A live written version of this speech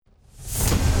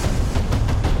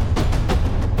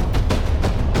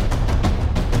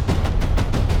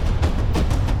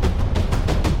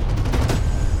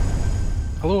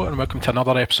welcome to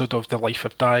another episode of The Life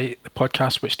of Die, the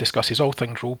podcast which discusses all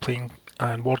things role-playing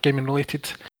and wargaming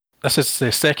related. This is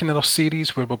the second in our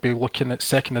series where we'll be looking at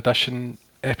second edition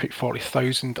Epic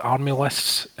 40,000 army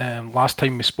lists. Last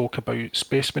time we spoke about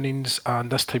Space Marines, and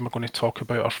this time we're going to talk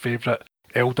about our favourite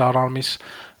Eldar armies.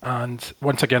 And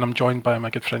once again, I'm joined by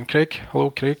my good friend Craig. Hello,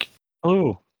 Craig.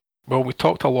 Hello. Well, we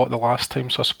talked a lot the last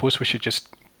time, so I suppose we should just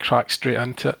crack straight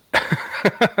into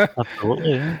it.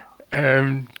 Absolutely, yeah.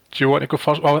 Do you want to go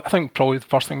first? Well, I think probably the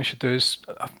first thing we should do is,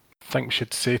 I think we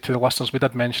should say to the listeners, we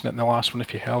did mention it in the last one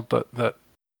if you heard, that the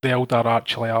Eldar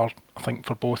actually are, I think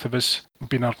for both of us,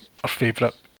 been our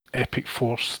favourite epic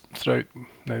force throughout,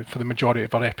 now for the majority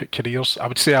of our epic careers. I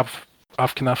would say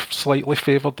I've kind of slightly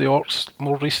favoured the Orcs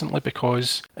more recently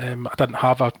because I didn't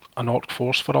have an Orc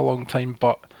force for a long time,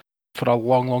 but for a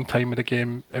long time in the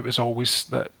game, it was always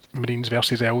that Marines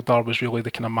versus Eldar was really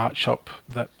the kind of matchup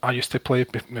that I used to play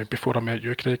before I met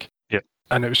you, Craig. Yep.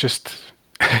 And it was just,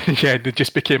 yeah, they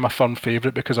just became a fun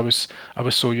favourite because I was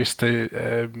so used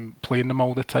to playing them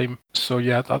all the time. So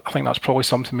yeah, I think that's probably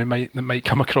something that might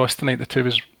come across tonight. The two of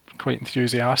us quite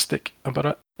enthusiastic about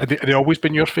it. Have they always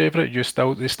been your favourite?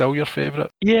 They still your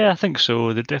favourite? Yeah, I think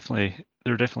so. They're definitely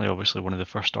obviously one of the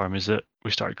first armies that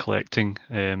we started collecting,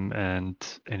 and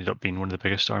ended up being one of the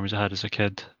biggest armies I had as a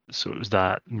kid. So it was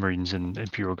that Marines and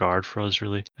Imperial Guard for us,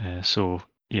 really. So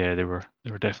yeah, they were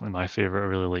definitely my favourite. I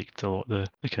really liked a lot of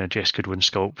the kind of Jess Goodwin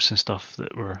sculpts and stuff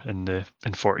that were in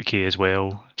 40k as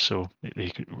well. So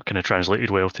they were kind of translated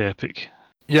well to Epic.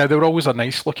 Yeah, they were always a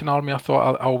nice looking army. I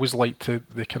thought I always liked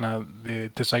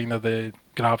the design of the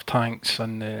grav tanks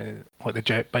and like the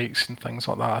jet bikes and things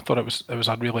like that. I thought it was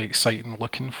a really exciting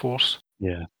looking force.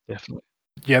 Yeah, definitely.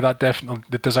 Yeah,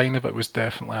 the design of it was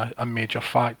definitely a major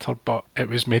factor, but it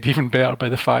was made even better by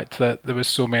the fact that there was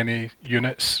so many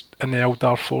units in the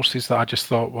Eldar forces that I just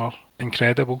thought were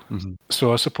incredible. Mm-hmm.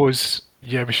 So I suppose,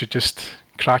 yeah, we should just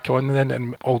crack on then,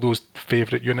 and all those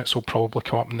favourite units will probably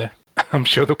come up I'm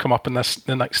sure they'll come up in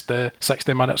the next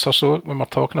 60 minutes or so when we're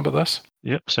talking about this.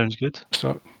 Yep, sounds good.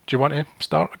 So, do you want to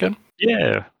start again?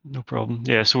 Yeah, no problem.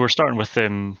 Yeah, so we're starting with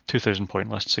 2,000 point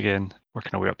lists again,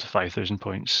 working our way up to 5,000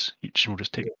 points each, and we'll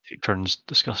just take turns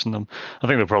discussing them. I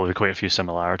think there'll probably be quite a few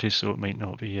similarities, so it might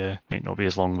not be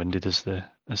as long-winded as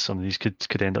some of these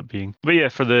could end up being. But yeah,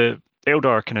 for the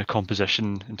Eldar kind of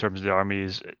composition in terms of the army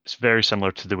it's very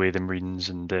similar to the way the Marines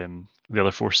and the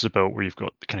other forces are built, where you've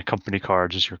got kind of company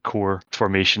cards as your core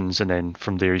formations, and then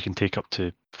from there you can take up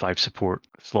to 5 support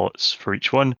slots for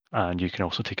each one, and you can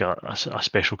also take a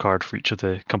special card for each of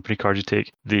the company cards you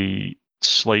take. The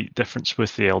slight difference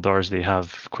with the Eldars, they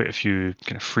have quite a few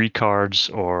kind of free cards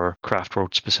or Craft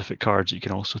World specific cards that you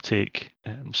can also take,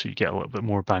 so you get a little bit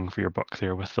more bang for your buck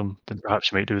there with them than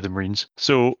perhaps you might do with the Marines.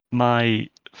 So my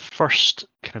first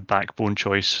kind of backbone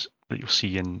choice that you'll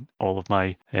see in all of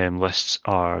my lists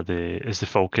is the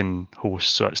Falcon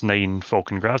host. So that's 9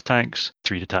 Falcon grav tanks,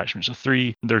 3 detachments of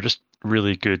 3. They're just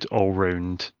really good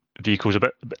all-round vehicles, a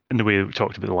bit in the way that we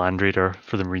talked about the Land Raider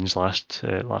for the Marines last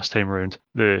time around.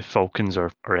 The Falcons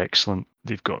are excellent.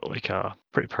 They've got like a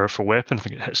pretty powerful weapon. I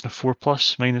think it hits in a 4+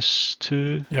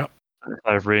 -2. Yep.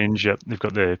 5 range. Yep. They've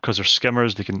got because they're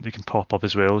skimmers, they can pop up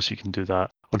as well, so you can do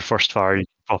that on first fire. You can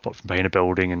pop up from behind a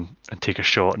building and take a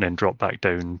shot and then drop back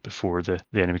down before the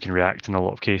enemy can react in a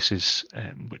lot of cases,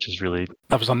 which is really...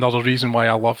 That was another reason why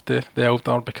I loved the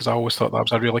Eldar, because I always thought that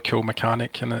was a really cool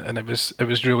mechanic, and it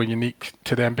was really unique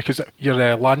to them, because your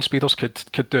land speeders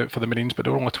could do it for the Marines, but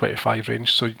they were only 25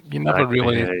 range, so you never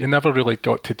really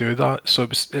got to do that. So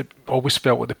it always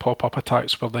felt like the pop-up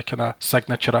attacks were the kind of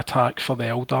signature attack for the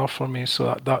Eldar for me,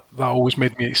 so that always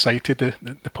made me excited,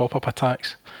 the pop-up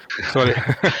attacks. Sorry.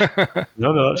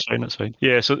 No, that's fine.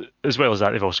 Yeah, so as well as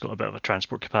that, they've also got a bit of a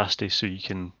transport capacity, so you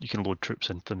can load troops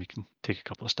into them. You can take a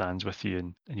couple of stands with you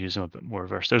and use them a bit more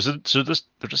versatile. So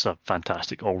they're just a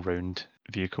fantastic all-round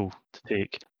vehicle to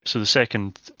take. So the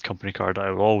second company card I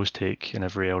will always take in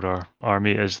every Eldar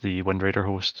army is the Wind Rider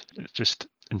host. It's just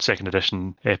in second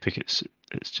edition Epic, it's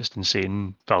just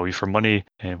insane value for money.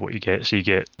 What you get, so you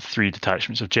get 3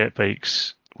 detachments of jet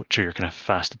bikes, which are your kind of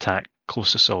fast attack,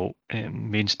 close assault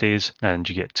mainstays, and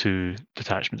you get 2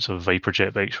 detachments of Viper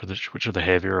jet bikes, which are the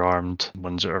heavier armed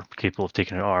ones that are capable of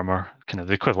taking out armor, kind of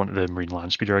the equivalent of the Marine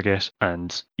Land Speeder, I guess.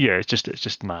 And yeah, it's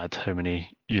just mad how many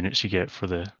units you get for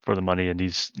the money, and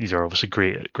these are obviously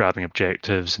great at grabbing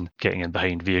objectives and getting in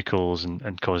behind vehicles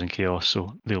and causing chaos,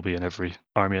 so they'll be in every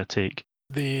army I take.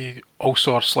 They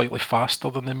also are slightly faster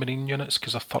than the Marine units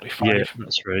because they're 35. Yeah,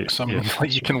 that's right. So I mean,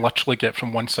 like, you can literally get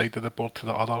from one side of the board to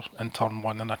the other in turn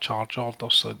one in a charge order,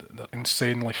 so they're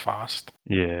insanely fast.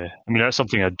 Yeah, I mean that's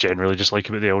something I generally just like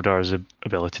about the Eldar's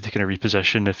ability to kind of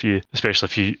reposition.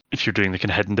 Especially if you're doing the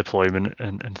kind of hidden deployment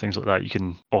and things like that, you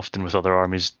can often with other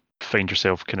armies find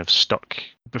yourself kind of stuck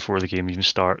before the game even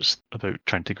starts about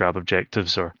trying to grab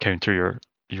objectives or counter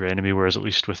your enemy. Whereas at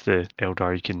least with the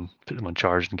Eldar, you can put them on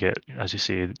charge and get, as you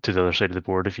say, to the other side of the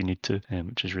board if you need to,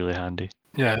 which is really handy.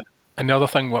 Yeah. And the other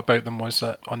thing about them was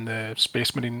that on the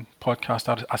Space Marine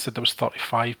podcast, I said there was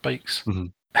 35 bikes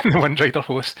in the Wind Rider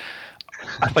host.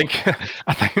 I think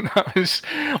that was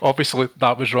obviously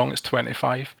that was wrong. It's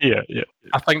 25. Yeah.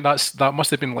 I think that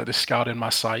must have been like the scar in my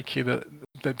psyche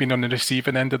that being on the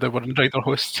receiving end of the Wind Rider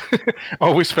host. I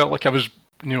always felt like I was,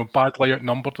 badly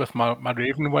outnumbered with my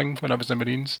Raven Wing when I was in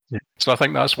Marines. Yeah. So I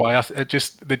think that's why they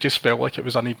just felt like it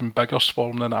was an even bigger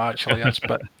swarm than it actually is.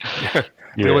 But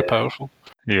really powerful.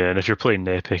 Yeah, and if you're playing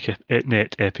net epic,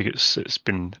 it's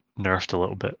been nerfed a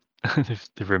little bit.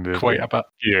 they've removed quite a bit.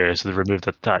 Yeah, so they've removed the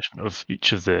attachment of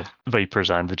each of the Vipers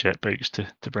and the jet bikes to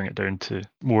bring it down to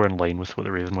more in line with what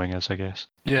the Raven Wing is, I guess.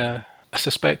 Yeah, I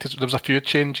suspect there was a few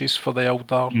changes for the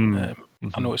Eldar.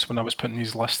 I noticed when I was putting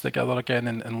these lists together again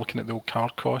and looking at the old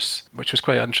card costs, which was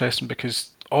quite interesting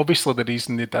because obviously the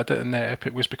reason they did it in Net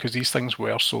Epic was because these things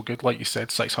were so good. Like you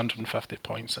said, 650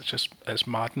 points. It's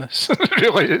madness.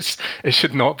 Really, it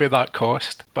should not be that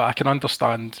cost. But I can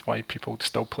understand why people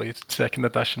still play second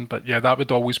edition. But yeah,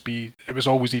 it was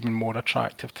always even more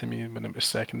attractive to me when it was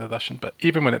second edition. But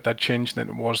even when it did change and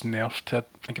it was nerfed to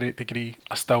a great degree,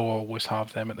 I still always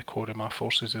have them at the core of my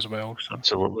forces as well. So.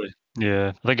 Absolutely.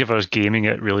 Yeah, I think if I was gaming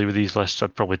it really with these lists,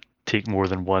 I'd probably take more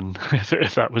than one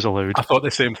if that was allowed. I thought the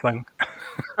same thing.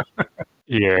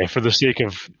 Yeah, for the sake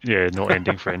of not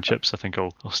ending friendships, I think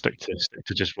I'll stick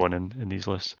to just one in these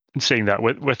lists. And saying that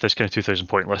with this kind of 2,000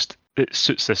 point list, it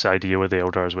suits this idea with the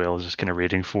Eldar as well as this kind of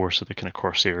raiding force, or the kind of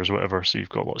Corsairs or whatever. So you've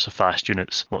got lots of fast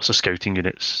units, lots of scouting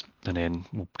units, and then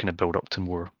we'll kind of build up to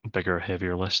more bigger,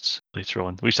 heavier lists later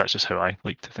on. At least that's just how I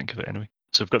like to think of it anyway.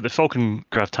 So we've got the Falcon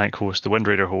Grav Tank host, the Wind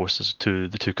Raider host as the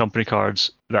two company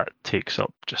cards. That takes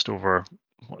up just over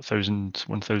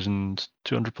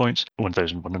 1,200 points.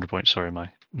 1,100 points, sorry, my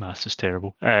maths is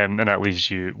terrible. And that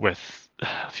leaves you with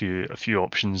a few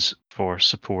options for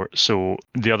support. So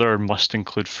the other must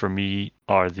include for me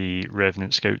are the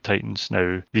Revenant Scout Titans.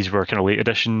 Now, these were kind of late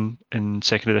edition in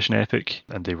second edition Epic,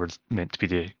 and they were meant to be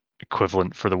the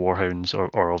equivalent for the Warhounds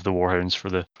or of the Warhounds for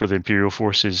the Imperial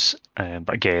forces,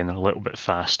 but again a little bit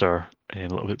faster, a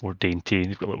little bit more dainty.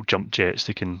 They've got little jump jets,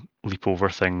 they can leap over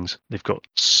things. They've got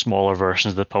smaller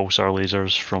versions of the pulsar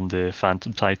lasers from the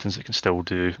Phantom Titans that can still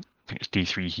do, I think it's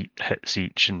D3 hits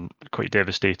each, and quite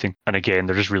devastating. And again,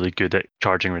 they're just really good at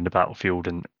charging around the battlefield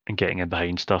and getting in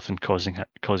behind stuff and causing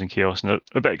chaos. And they're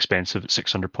a bit expensive at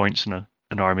 600 points in an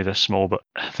army this small, but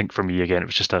I think for me, again, it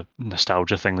was just a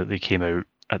nostalgia thing that they came out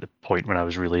at the point when I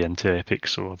was really into Epic,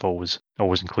 so I've always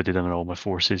included them in all my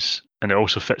forces. And it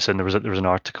also fits in. There was an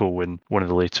article in one of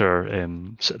the later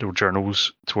Citadel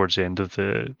journals towards the end of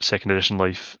the second edition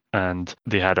life, and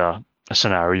they had a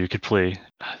scenario you could play.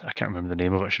 I can't remember the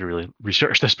name of it. I should really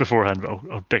research this beforehand, but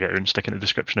I'll dig it out and stick it in the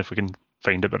description if we can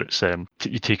find it. But it's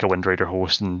you take a Wind Rider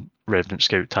host and Revenant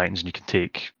Scout Titans, and you can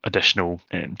take additional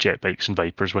jet bikes and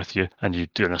Vipers with you, and you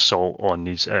do an assault on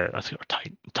these I think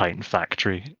Titan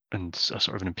factory and a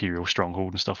sort of an Imperial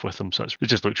stronghold and stuff with them. So it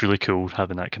just looks really cool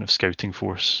having that kind of scouting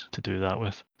force to do that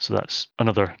with. So that's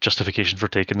another justification for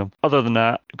taking them. Other than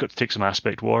that, you've got to take some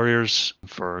Aspect Warriors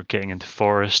for getting into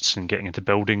forests and getting into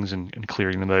buildings and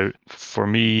clearing them out. For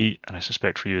me, and I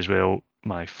suspect for you as well,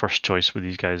 my first choice with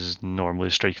these guys is normally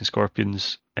Striking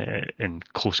Scorpions. In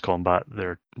close combat,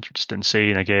 they're just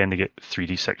insane. Again, they get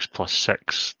 3d6 plus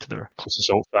 6 to their close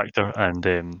assault factor, and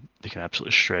they can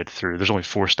absolutely shred through. There's only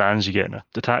 4 stands you get in a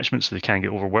detachment, so they can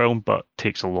get overwhelmed, but it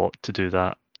takes a lot to do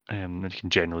that. And you can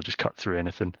generally just cut through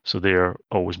anything. So they're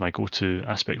always my go-to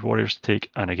Aspect Warriors to take.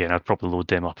 And again, I'd probably load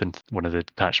them up in one of the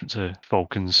detachments of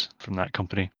Falcons from that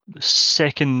company. The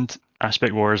second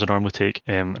Aspect Warriors I normally take,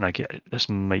 and I get this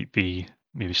might be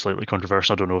maybe slightly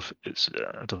controversial. I don't know if it's.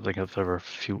 I don't think I've ever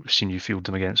seen you field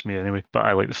them against me anyway. But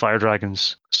I like the Fire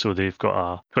Dragons. So they've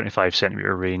got a 25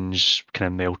 centimeter range,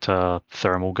 kind of melta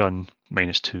thermal gun,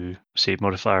 -2 save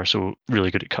modifier. So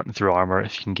really good at cutting through armor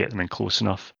if you can get them in close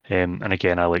enough. And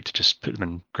again, I like to just put them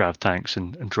in grav tanks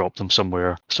and drop them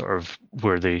somewhere sort of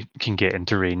where they can get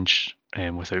into range.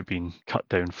 Without being cut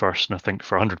down first, and I think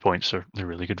for 100 points they're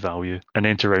really good value. And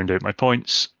then to round out my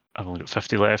points, I've only got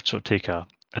 50 left, so I'll take a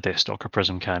a Deathstalker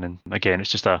Prism Cannon. Again, it's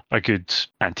just a good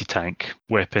anti-tank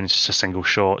weapon. It's just a single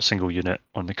shot, single unit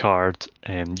on the card.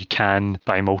 You can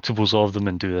buy multiples of them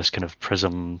and do this kind of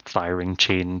prism firing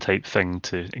chain type thing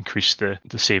to increase the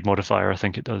save modifier, I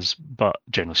think it does. But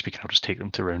generally speaking, I'll just take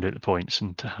them to round out the points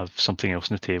and to have something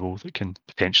else on the table that can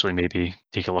potentially maybe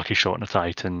take a lucky shot on a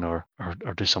Titan or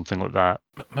do something like that.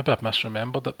 Maybe I've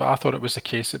misremembered it, but I thought it was the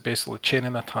case that basically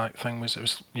chaining attack thing was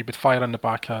you would fire in the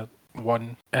back of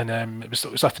one, and it was a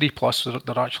 3+. So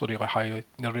they're actually really high.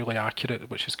 They're really accurate,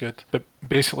 which is good. But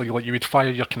basically, like you would fire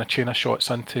your kind of chain of shots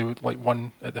into like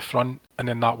one at the front, and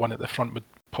then that one at the front would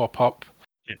pop up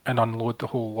and unload the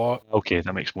whole lot. Okay,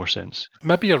 that makes more sense.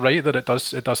 Maybe you're right that it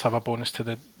does have a bonus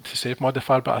to save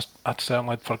modifier, but I'd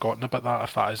certainly had forgotten about that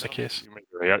if that is the case. Right.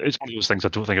 It's one of those things I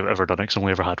don't think I've ever done because I've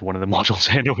only ever had one of the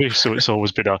modules anyway, so it's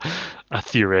always been a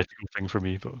theoretical thing for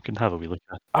me, but we can have a wee look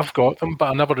at it. I've got them,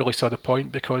 but I never really saw the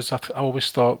point because I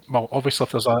always thought, well, obviously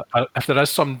if there is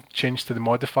some change to the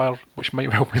modifier, which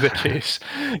might well be the case,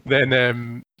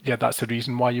 then that's the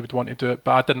reason why you would want to do it.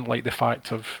 But I didn't like the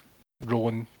fact of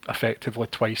rolling effectively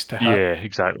twice to hit. Yeah,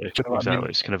 exactly. Do you know what I mean?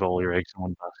 It's kind of all your eggs in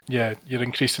one basket. Yeah, you're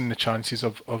increasing the chances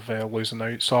of losing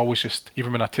out. So I always just,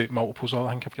 even when I take multiples, I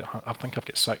think I've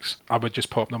got 6. I would just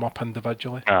pop them up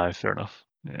individually. Fair enough.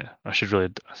 Yeah, I should really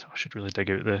dig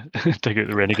out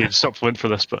the Renegade supplement for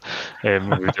this, but we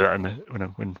do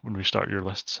that when we start your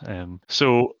lists.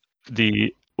 So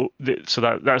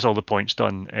that's all the points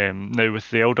done. Now with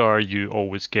the Eldar, you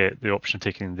always get the option of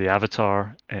taking the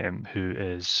Avatar, who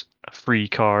is a free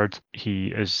card. He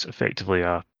is effectively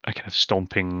a kind of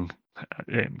stomping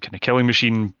kind of killing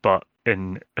machine, but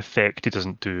in effect, he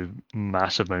doesn't do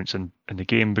massive amounts in the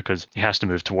game because he has to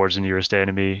move towards the nearest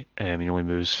enemy. He only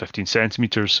moves 15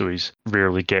 centimeters, so he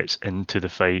rarely gets into the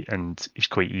fight, and he's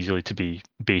quite easily to be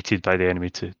baited by the enemy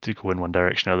to go in one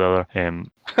direction or the other.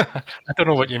 I don't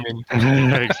know what you mean.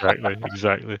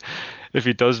 Exactly. If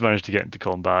he does manage to get into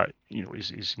combat,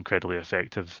 he's incredibly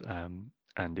effective,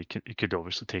 and he could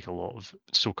obviously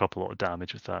soak up a lot of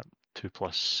damage with that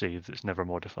 2+ save that's never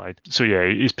modified. So yeah,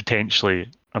 he's potentially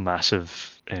a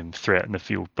massive threat in the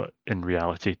field, but in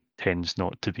reality tends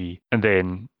not to be. And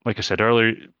then, like I said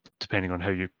earlier, depending on how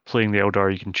you're playing the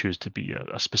Eldar, you can choose to be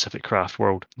a specific craft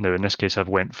world. Now, in this case, I've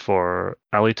went for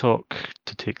Alitok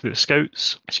to take the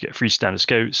scouts. So you get free standard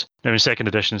scouts. Now, in second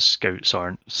edition, scouts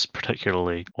aren't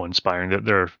particularly awe-inspiring.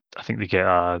 I think they get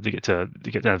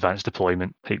an advanced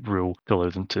deployment type rule to allow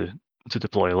them to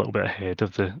deploy a little bit ahead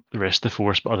of the rest of the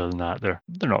force, but other than that, they're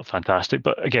not fantastic.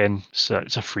 But again, it's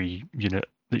a free unit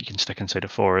that you can stick inside a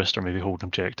forest or maybe hold an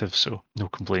objective, so no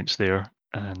complaints there.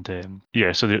 And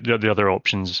so the other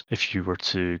options, if you were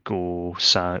to go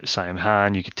Siam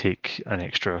Han, you could take an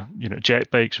extra unit jet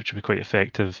bikes, which would be quite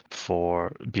effective.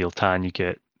 For Biel-Tan, you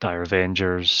get Dire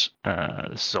Avengers.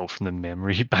 This is all from the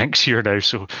memory banks here now,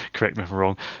 so correct me if I'm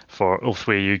wrong. For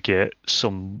Ulthwé, you get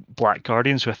some Black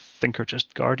Guardians, who I think are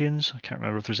just Guardians. I can't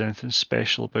remember if there's anything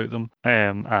special about them.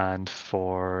 And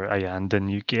for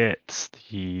Ayandin, you get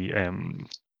the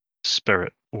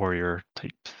Spirit Warrior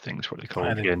type things, what they call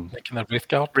it again. Like in the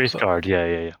Wraithguard? Wraithguard,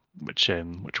 yeah. Which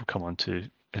we'll come on to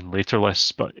in later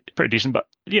lists, but pretty decent. But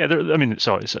yeah,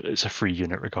 it's a free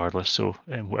unit regardless. So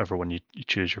whatever one you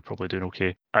choose, you're probably doing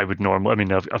okay. I would normally,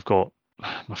 I've got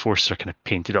my forces are kind of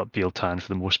painted up Biel-Tan for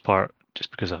the most part, just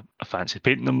because I fancy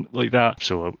painting them like that.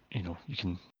 So you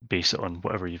can base it on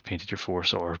whatever you've painted your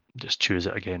force, or just choose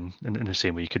it again in the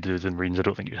same way you could do the Marines. I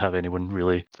don't think you'd have anyone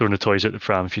really throwing the toys out the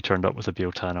pram if you turned up with a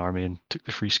Biel-Tan army and took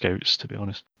the free scouts, to be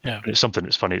honest. Yeah. And it's something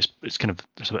that's funny. It's kind of,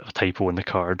 there's a bit of a typo in the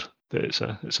card. That it's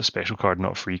a special card,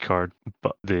 not a free card,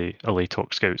 but the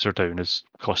Alatok scouts are down as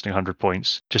costing 100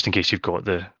 points. Just in case you've got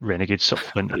the Renegade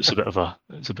supplement, it's a bit of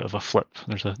a flip.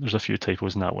 There's a few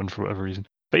typos in that one for whatever reason.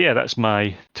 But yeah, that's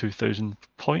my 2,000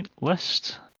 point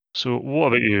list. So what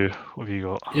about you? What have you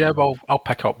got? Yeah, well, I'll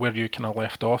pick up where you kind of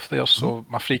left off there. So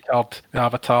my free card, the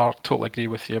Avatar, totally agree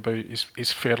with you about.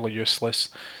 He's fairly useless.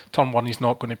 Turn 1, he's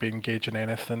not going to be engaging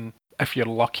anything. If you're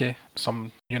lucky,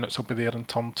 some units will be there in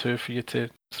turn 2 for you to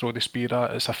throw the spear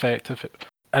at. It's effective.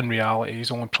 In reality,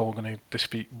 he's only probably going to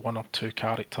defeat 1 or 2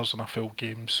 characters in a full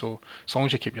game. So as long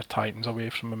as you keep your Titans away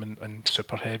from him and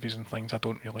super heavies and things, I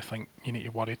don't really think you need to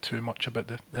worry too much about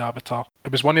the Avatar.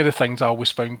 It was one of the things I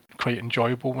always found quite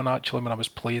enjoyable when I was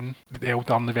playing the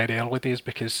Eldar in the very early days,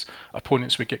 because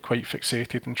opponents would get quite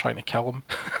fixated in trying to kill him.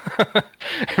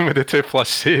 And with the 2+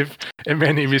 save, it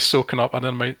meant he was soaking up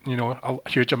a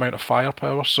huge amount of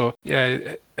firepower. So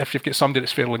yeah, if you've got somebody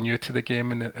that's fairly new to the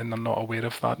game and they're not aware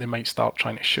of that, they might start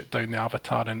trying to shoot down the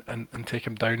Avatar and take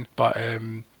him down. But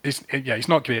he's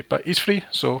not great, but he's free,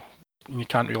 so you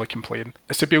can't really complain.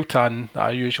 It's a built-in that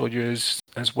I usually use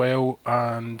as well,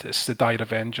 and it's the Dire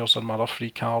Avengers on my other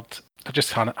free card. They're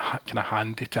just kind of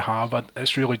handy to have.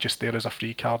 It's really just there as a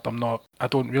free card. I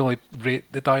don't really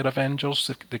rate the Dire Avengers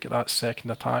if they get that second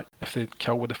attack if they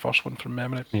kill with the first one from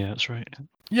memory. Yeah, that's right.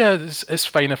 Yeah, it's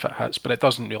fine if it hits, but it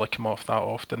doesn't really come off that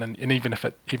often. And even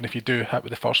if you do hit with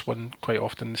the first one, quite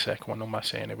often the second one will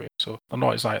miss anyway. So they're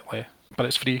not exactly, but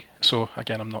it's free. So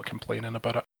again, I'm not complaining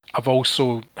about it. I've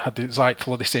also had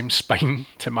exactly the same spine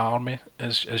to my army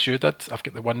as you did. I've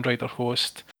got the Wind Rider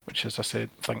Host, which, as I said,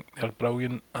 I think they're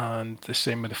brilliant. And the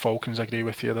same with the Falcons. I agree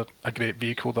with you. They're a great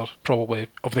vehicle. They're probably,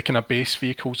 of the kind of base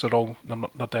vehicles,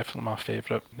 they're definitely my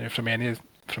favourite from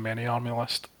any army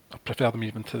list. I prefer them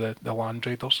even to the Land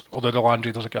Raiders. Although the Land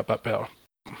Raiders get a bit better.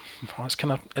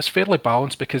 It's fairly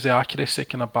balanced because the accuracy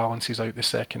kind of balances out the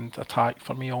second attack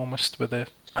for me almost with the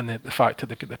fact that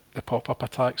they get the pop-up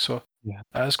attack. So yeah,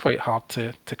 it is quite hard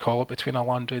to call it between a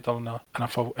Land Raider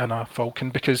and a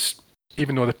Falcon, because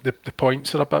even though the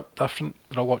points are a bit different,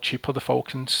 they're a lot cheaper, the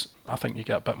Falcons. I think you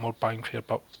get a bit more bang for your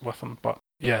buck with them. But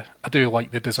yeah, I do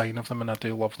like the design of them, and I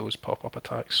do love those pop-up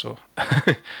attacks. So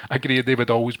I agree, they would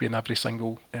always be in every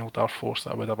single Eldar force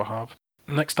that I would ever have.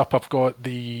 Next up, I've got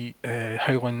the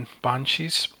Howling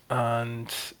Banshees,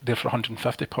 and they're for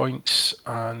 150 points.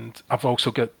 And I've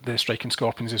also got the Striking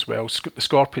Scorpions as well. The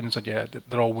Scorpions,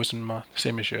 they're always in my,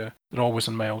 same as you, they're always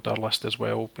in my Eldar list as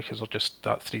well, because they're just,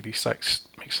 that 3d6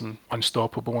 makes them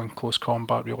unstoppable in close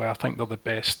combat, really. I think they're the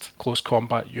best close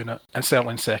combat unit, and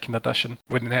certainly in 2nd edition.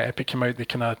 When the Net Epic came out, they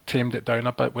kind of tamed it down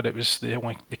a bit, where it was they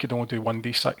could only do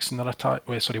 1d6 in their attack,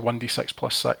 1d6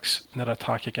 plus 6 in their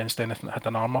attack against anything that had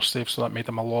an armour save, so that made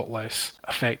them a lot less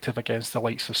effective against the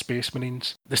likes of Space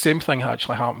Marines. The same thing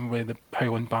actually happened with the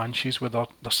Howling Banshees with their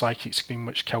Psychic Scream,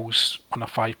 which kills on a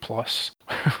 5+,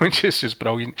 which is just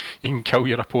brilliant. You can kill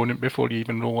your opponent before you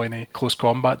even roll any close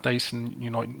combat dice, and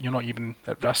you're not even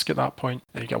at risk at that point.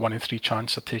 You get 1 in 3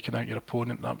 chance of taking out your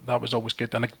opponent. That was always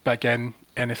good. And again,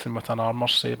 anything with an armour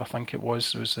save, I think it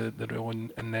was the rule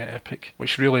in Net Epic,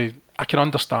 which really I can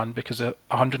understand, because at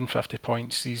 150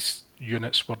 points, these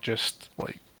units were just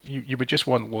like, you would just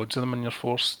want loads of them in your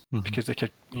force, because they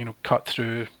could, cut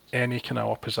through any kind of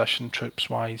opposition troops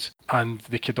wise, and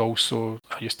they could also,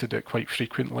 I used to do it quite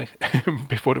frequently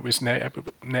before it was Net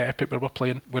Epic we were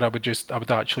playing, where I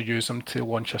would actually use them to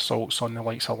launch assaults on the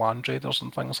likes of Land Raiders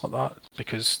and things like that,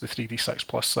 because the 3d6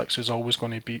 plus 6 is always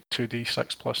going to beat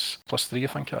 2d6 plus 3, I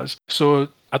think it is. So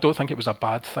I don't think it was a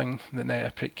bad thing that Net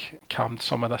Epic calmed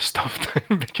some of this stuff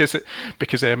down, because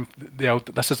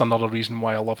this is another reason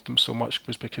why I loved them so much,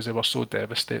 was because they were so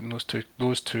devastating,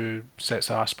 those two sets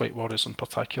of Aspect Warriors in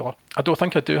particular. I don't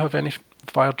think I do have any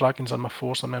Fire Dragons on my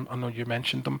force. I know you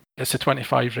mentioned them. It's the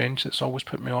 25 range that's always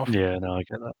put me off. Yeah, no, I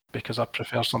get that. Because I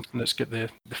prefer something that's got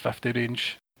the 50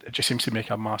 range. It just seems to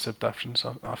make a massive difference,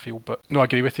 I feel. But no, I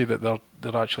agree with you that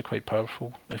they're actually quite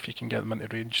powerful if you can get them into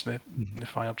range, the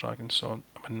Fire Dragons. So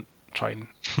I wouldn't try and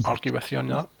argue with you on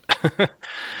that.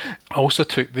 I also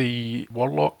took the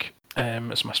Warlock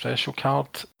as my special card.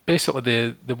 Basically,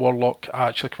 the Warlock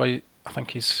I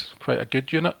think he's quite a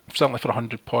good unit, certainly for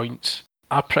 100 points.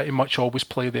 I pretty much always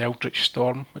play the Eldritch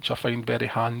Storm, which I find very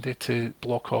handy to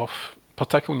block off,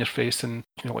 particularly when you're facing,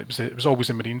 it was always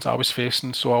the Marines I was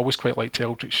facing, so I always quite liked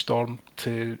Eldritch Storm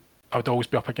I would always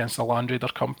be up against a Land Raider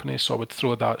company, so I would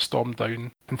throw that Storm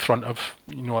down in front of,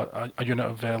 a unit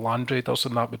of Land Raiders,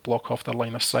 and that would block off their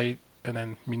line of sight, and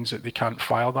then means that they can't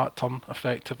fire that turn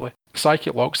effectively.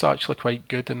 Psychic Lock's actually quite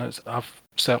good, and I've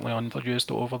certainly underused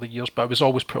it over the years, but I was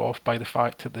always put off by the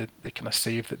fact that the kind of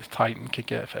save that the Titan could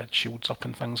get if it had shields up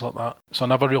and things like that. So I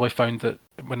never really found that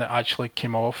when it actually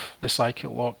came off, the Psychic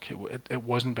Lock, it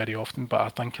wasn't very often, but I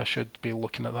think I should be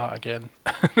looking at that again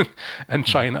and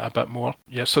trying it a bit more.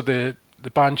 Yeah, so the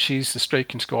Banshees, the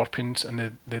Striking Scorpions,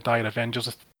 and the Dire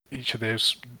Avengers, each of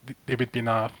those, they would be in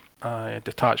a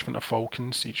detachment of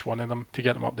Falcons, each one of them, to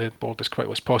get them up the board as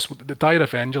quickly as possible. The Dire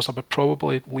Avengers I would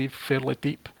probably leave fairly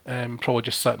deep, probably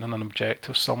just sitting in an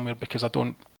objective somewhere, because I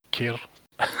don't care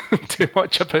too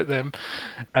much about them,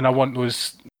 and I want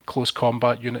those close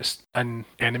combat units in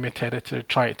enemy territory,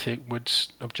 try to take woods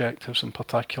objectives in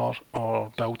particular,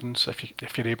 or buildings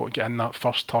if you're able to get in that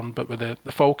first turn. But with the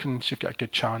Falcons, you've got a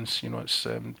good chance.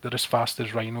 They're as fast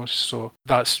as rhinos, so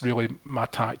that's really my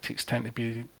tactics tend to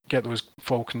be get those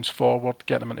Falcons forward,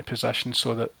 get them into position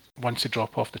so that once they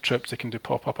drop off the troops, they can do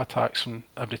pop-up attacks from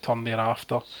every turn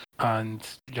thereafter, and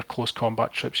your close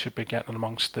combat troops should be getting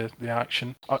amongst the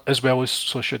action, as well as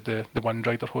so should the Wind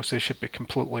Rider host. They should be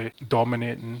completely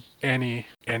dominating any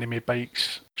enemy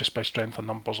bikes just by strength of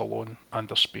numbers alone, and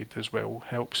their speed as well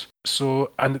helps.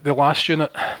 So, and the last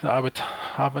unit that I would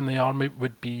have in the army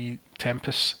would be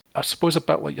Tempest. I suppose a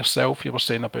bit like yourself, you were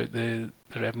saying about the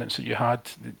Revenants that you had.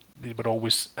 They were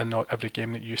always in not every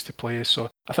game that you used to play. So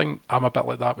I think I'm a bit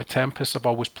like that with Tempest. I've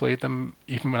always played them,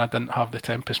 even when I didn't have the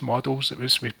Tempest models. It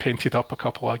was, we painted up a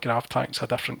couple of Grav tanks a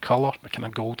different colour, a kind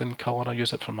of golden colour. I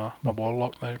use it for my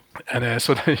Warlock now. And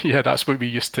so yeah, that's what we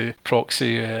used to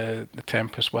proxy the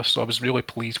Tempest with. So I was really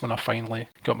pleased when I finally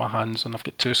got my hands on. I've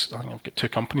got two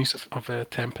companies of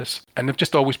Tempest, and they've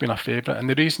just always been a favourite. And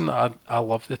the reason that I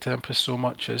love the Tempest so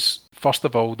much is, first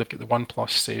of all, they've got the 1+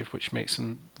 save, which makes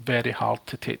them very hard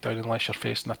to take down unless you're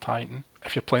facing a Titan.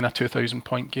 If you're playing a 2,000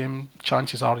 point game,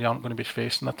 chances are you aren't going to be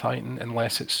facing a Titan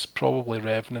unless it's probably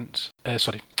Warhounds,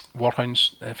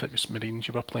 if it was Marines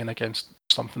you were playing against,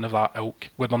 something of that ilk,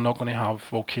 where they're not going to have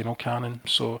Volcano Cannon.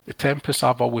 So the Tempests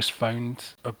I've always found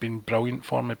have been brilliant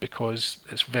for me because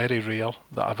it's very rare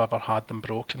that I've ever had them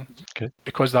broken. Okay.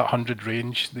 Because that 100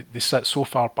 range, they sit so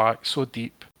far back, so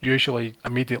deep, usually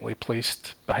immediately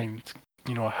placed behind,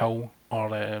 a hill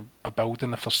or a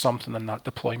building if there's something in that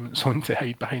deployment zone to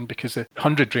hide behind, because the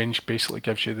 100 range basically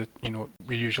gives you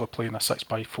we usually play in a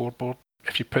 6x4 board.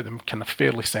 If you put them kind of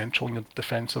fairly central in your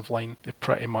defensive line, they've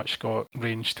pretty much got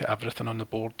range to everything on the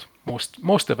board.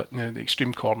 Most of it, the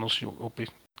extreme corners will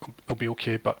be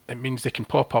okay, but it means they can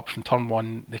pop up from turn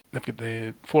one. They've got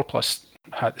the 4+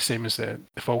 hit, the same as the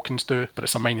Falcons do, but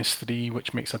it's a -3,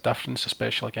 which makes a difference,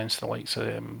 especially against the likes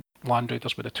of Land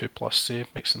Raiders with a 2+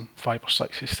 save, makes them 5 or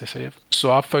 6s to save.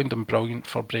 So I've found them brilliant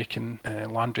for breaking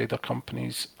Land Raider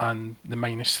companies, and the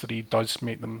 -3 does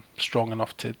make them strong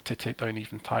enough to take down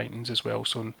even Titans as well.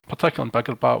 So particularly in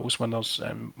bigger battles when there's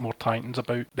more Titans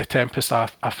about, the Tempest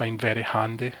I find very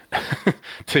handy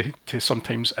to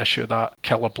sometimes issue that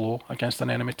killer blow against an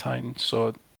enemy Titan.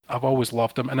 So I've always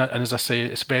loved them, and as I say,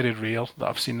 it's very rare that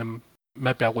I've seen them.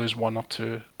 Maybe I lose one or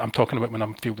two. I'm talking about when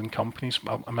I'm fielding companies.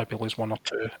 I maybe lose one or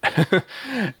two.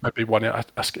 Maybe one at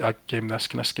a game this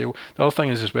kind of scale. The other thing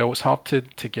is as well, it's hard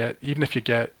to get, even if you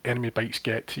get enemy bikes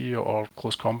get to you or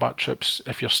close combat troops,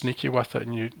 if you're sneaky with it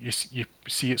and you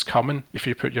see it's coming, if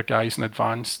you put your guys in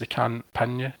advance, they can't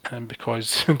pin you,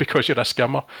 because you're a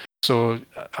skimmer. So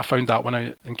I found that one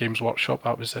out in Games Workshop.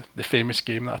 That was the famous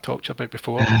game that I talked to you about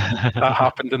before. That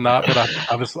happened in that,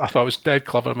 where I thought I was dead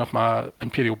clever with my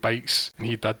Imperial bikes, and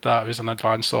he did that. It was an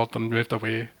advanced sword and moved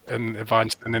away and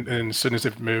advanced, and then as soon as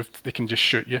they've moved, they can just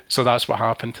shoot you. So that's what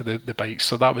happened to the bikes.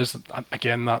 So that was,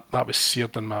 again, that was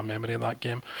seared in my memory of that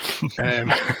game.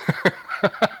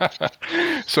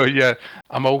 So yeah,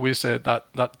 I'm always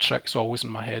that trick's always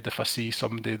in my head. If I see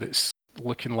somebody that's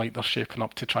looking like they're shaping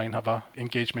up to try and have a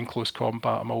engagement in close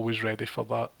combat, I'm always ready for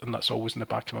that, and that's always in the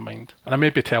back of my mind. And I may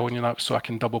be telling you that so I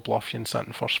can double bluff you and sit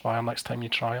in first fire next time you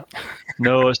try it.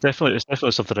 No, it's definitely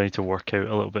something I need to work out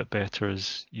a little bit better,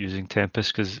 is using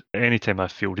Tempest, because anytime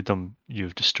I've fielded them,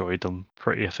 you've destroyed them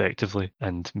pretty effectively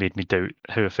and made me doubt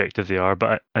how effective they are.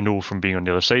 But I know from being on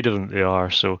the other side of them that they are.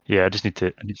 So yeah,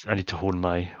 I need to hone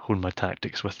my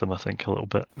tactics with them, I think, a little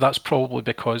bit. That's probably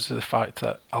because of the fact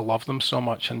that I love them so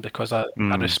much, and because I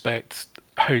respect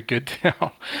how good they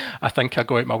are. I think I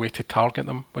go out my way to target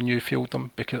them when you field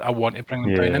them, because I want to bring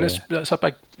them down, and it's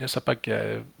a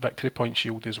big victory point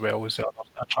shield as well as the other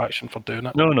attraction for doing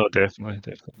it. No,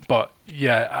 definitely. But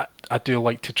yeah, I do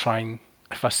like to try and,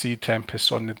 if I see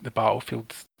Tempests on the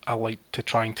battlefield, I like to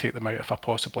try and take them out if I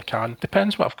possibly can.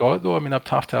 Depends what I've got though. I mean, I'd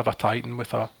have to have a Titan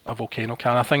with a Volcano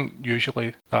Cannon. I think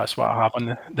usually that's what I have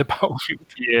on the battlefield.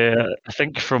 Yeah, I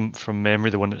think from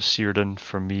memory, the one that's seared in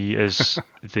for me is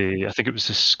I think it was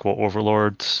the Squat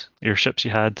Overlords airships you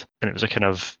had, and it was a kind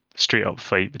of straight up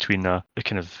fight between a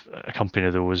company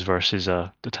of those versus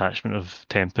a detachment of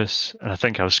Tempests, and I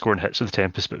think I was scoring hits with the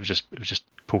Tempest, but it was just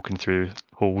poking through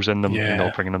holes in them and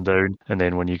not bringing them down. And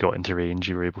then when you got into range,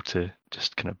 you were able to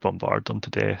just kind of bombard them to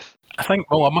death. I think,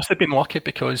 well, I must have been lucky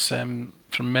because from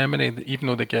memory, even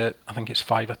though they get, I think it's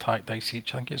 5 attack dice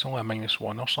each, I think it's only a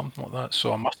 -1 or something like that.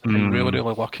 So I must have been really,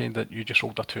 really lucky that you just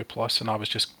rolled a 2+, and I was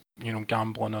just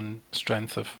gambling on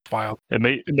strength of fire. It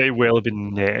may well have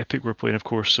been Epic we're playing, of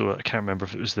course. So I can't remember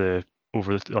if it was the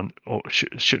over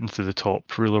shooting through the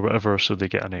top rule or whatever, so they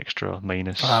get an extra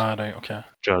minus. Right, okay.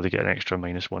 They get an extra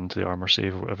 -1 to the armor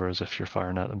save or whatever, as if you're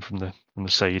firing at them from the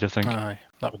side. I think. Aye,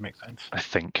 that would make sense. I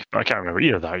think, but I can't remember.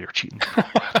 Either that or you're cheating.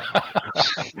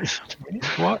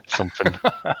 What? Something.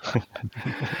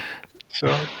 So,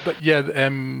 but yeah,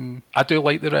 I do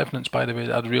like the Revenants, by the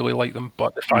way. I really like them,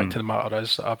 but the fact of the matter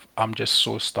is, I'm just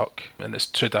so stuck in this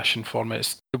tradition for me.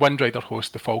 It's the Wind Rider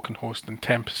host, the Falcon host, and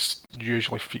Tempest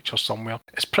usually feature somewhere.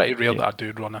 It's pretty rare that I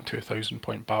do run a 2,000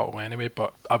 point battle anyway,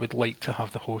 but I would like to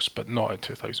have the host, but not at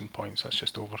 2,000 points. That's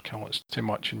just overkill. It's too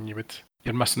much, and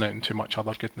you're missing out on too much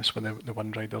other goodness with the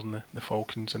Wind Riders and the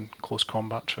Falcons and close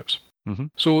combat troops. Mm-hmm.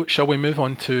 So, shall we move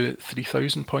on to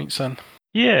 3,000 points then?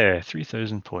 Yeah,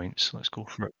 3,000 points. Let's go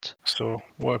for it. So,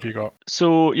 what have you got?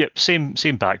 So, yep, same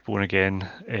backbone again.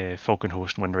 Falcon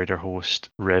host, Wind Rider host,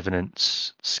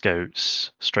 Revenants,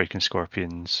 Scouts, Striking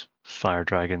Scorpions, Fire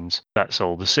Dragons. That's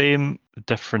all the same. The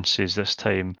difference is this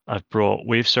time I've brought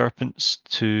Wave Serpents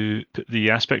to put the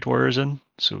Aspect Warriors in.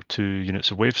 So 2 units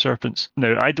of Wave Serpents.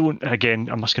 Now, I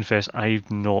must confess,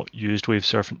 I've not used Wave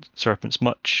Serpents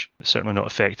much. Certainly not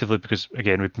effectively because,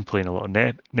 again, we've been playing a lot of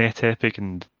net Epic,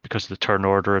 and because of the turn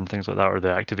order and things like that, or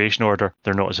the activation order,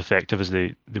 they're not as effective as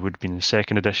they would be in the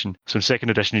second edition. So in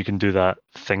second edition, you can do that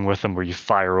thing with them where you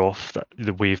fire off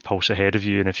the wave pulse ahead of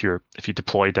you, and if you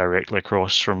deploy directly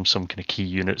across from some kind of key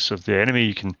units of the enemy,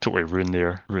 you can totally ruin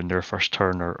their first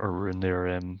turn or ruin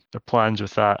their plans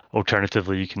with that.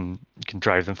 Alternatively, you can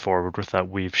drive them forward with that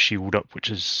wave shield up, which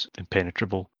is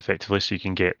impenetrable effectively, so you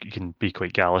can be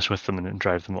quite gallus with them and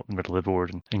drive them up the middle of the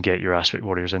board and get your Aspect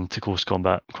Warriors into close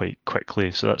combat quite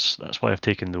quickly. So that's why I've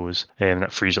taken those, and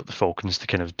that frees up the Falcons to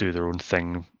kind of do their own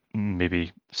thing,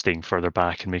 maybe staying further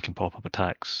back and making pop-up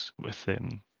attacks with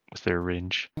their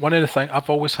range. One of the things, I've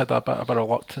always had a bit of a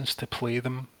reluctance to play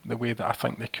them the way that I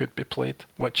think they could be played,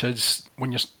 which is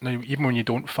even when you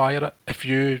don't fire it, if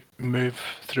you move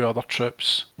through other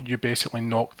troops, you basically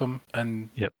knock them, and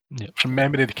Yep. From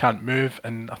memory they can't move,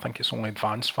 and I think it's only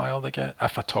advanced fire they get,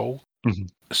 if at all. Mm-hmm.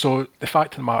 So the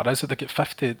fact of the matter is that they get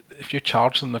 50, if you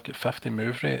charge them, they get 50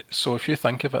 move rate. So if you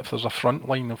think of it, if there's a front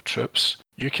line of troops,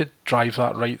 you could drive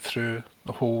that right through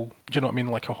the whole, do you know what I mean,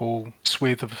 like a whole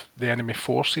swathe of the enemy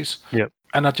forces. Yep.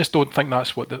 And I just don't think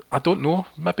that's I don't know,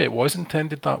 maybe it was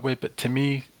intended that way, but to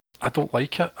me, I don't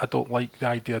like it. I don't like the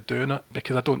idea of doing it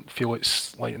because I don't feel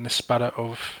it's like in the spirit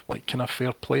of like kind of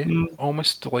fair play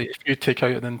almost. Like if you take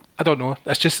out, then I don't know.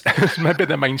 It's just maybe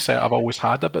the mindset I've always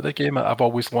had about the game. I've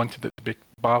always wanted it to be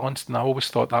balanced, and I always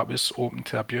thought that was open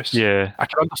to abuse. Yeah, I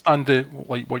can understand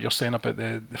what you're saying about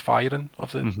the firing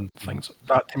of the things.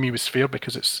 That to me was fair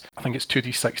because I think it's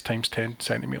 2d6 times 10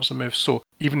 centimeters a move. So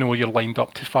even though you're lined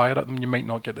up to fire at them, you might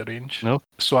not get the range. No.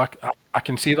 So I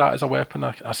can see that as a weapon.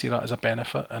 I see that as a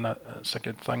benefit, and it's a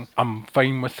good thing. I'm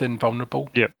fine with the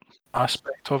invulnerable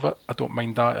aspect of it. I don't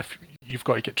mind that if you've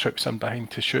got to get troops in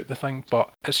behind to shoot the thing,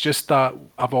 but it's just that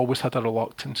I've always had a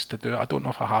reluctance to do it. I don't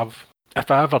know if I have. If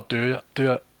I ever do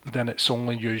it, then it's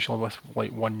only usually with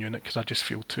like one unit because I just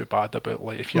feel too bad about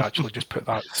like if you actually just put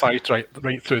that side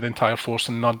right through the entire force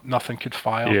and nothing could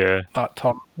fire that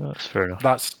turn. That's fair enough.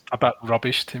 That's a bit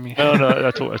rubbish to me. No,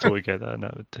 I totally get that, and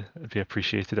that would be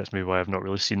appreciated. That's maybe why I've not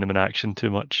really seen them in action too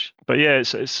much. But yeah,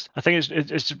 I think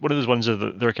it's one of those ones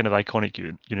that they're kind of iconic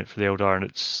unit for the Eldar, and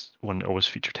it's one that always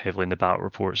featured heavily in the battle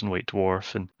reports and White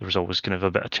Dwarf, and there was always kind of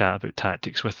a bit of chat about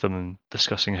tactics with them and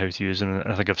discussing how to use them.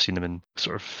 And I think I've seen them in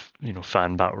sort of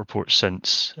fan battle reports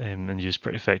since, and used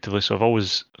pretty effectively. So I've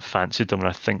always fancied them, and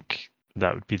I think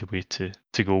that would be the way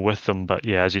to go with them. But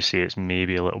yeah, as you say, it's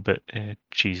maybe a little bit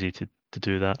cheesy to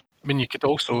do that. I mean, you could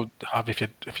also have, if you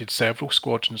had several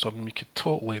squadrons of them, you could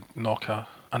totally knock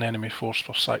an enemy force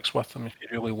for 6 with them if you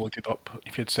really loaded up.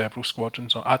 If you had several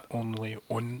squadrons, I'd only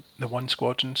own the one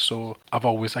squadron, so I've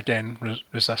always again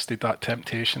resisted that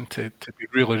temptation to be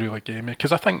really, really gamey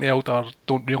because I think the Eldar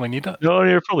don't really need it. No,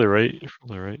 you're probably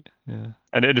right. Yeah,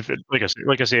 and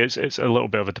like I say, it's a little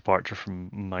bit of a departure from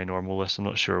my normal list. I'm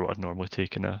not sure what I'd normally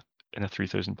take in a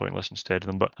 3,000 point list instead of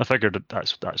them, but I figured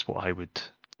that's what I would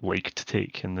like to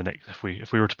take in the next. If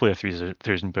we were to play a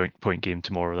 3,000 point game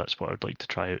tomorrow, that's what I would like to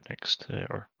try out next,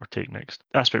 or take next.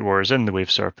 Aspect Warriors in the Wave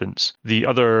Serpents. The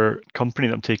other company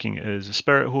that I'm taking is a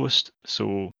Spirit Host.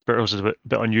 So Spirit Host is a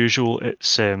bit unusual.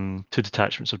 It's 2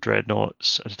 detachments of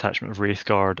Dreadnoughts, a detachment of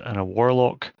Wraithguard, and a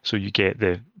Warlock. So you get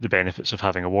the benefits of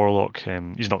having a Warlock.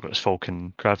 He's not got his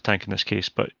Falcon Grav Tank in this case,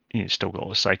 but he's still got all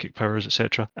his psychic powers,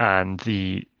 etc. And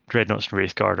the Dreadnoughts and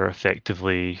Wraithguard are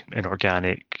effectively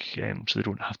inorganic, so they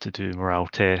don't have to do morale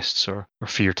tests or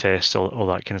fear tests, all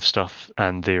that kind of stuff.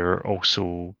 And they're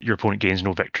also, your opponent gains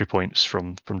no victory points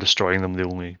from destroying them. They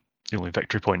only the only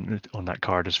victory point on that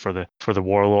card is for the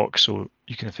Warlock, so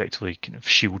you can effectively kind of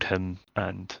shield him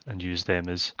and use them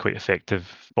as quite effective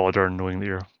fodder, knowing that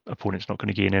your opponent's not going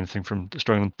to gain anything from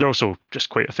destroying them. They're also just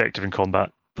quite effective in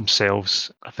combat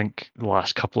themselves. I think the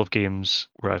last couple of games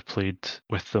where I've played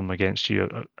with them against you,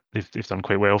 they've done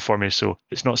quite well for me. So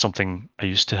it's not something I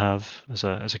used to have as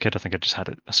a kid. I think I just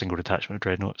had a single detachment of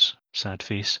Dreadnoughts. Sad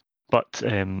face. But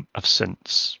I've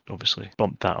since obviously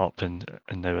bumped that up, and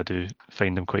now I do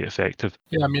find them quite effective.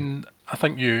 Yeah, I mean, I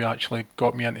think you actually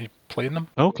got me into playing them.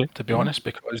 Okay. To be honest,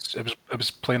 because it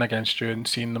was playing against you and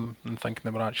seeing them and thinking they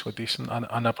were actually decent.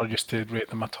 I never used to rate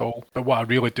them at all. But what I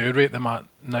really do rate them at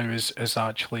now is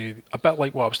actually a bit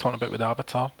like what I was talking about with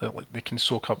Avatar. That like they can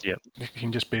soak up. Yeah. They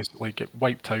can just basically get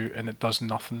wiped out and it does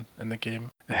nothing in the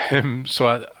game.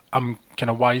 So I'm kind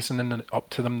of wising up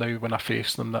to them now when I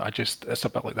face them. That it's a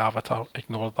bit like the Avatar.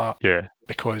 Ignore that. Yeah.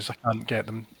 Because I can't get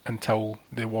them until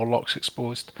the Warlock's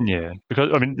exposed. Yeah,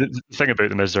 because I mean the thing about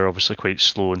them is they're obviously quite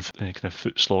slow and kind of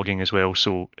foot slogging as well.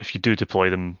 So if you do deploy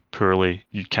them poorly,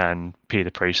 you can pay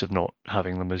the price of not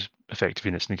having them as effective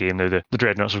units in the game. Now the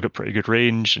Dreadnoughts have got pretty good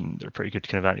range and they're pretty good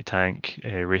kind of anti-tank.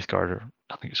 Wraithguard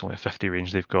I think it's only a 50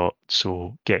 range they've got,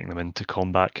 so getting them into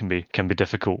combat can be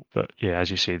difficult. But yeah, as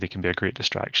you say, they can be a great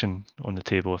distraction on the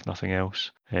table if nothing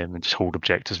else, and just hold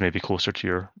objectives maybe closer to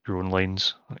your own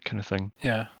lines, that kind of thing.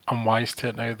 Yeah, I'm wise to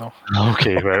it now though.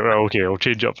 Okay, right, well, okay, I'll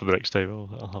change up for the next time.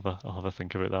 I'll have a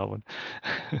think about that one.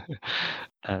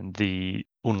 And the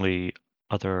only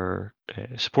other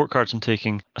support cards I'm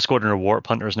taking, a Squadron of Warp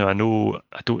Hunters. Now I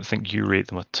don't think you rate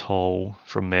them at all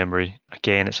from memory.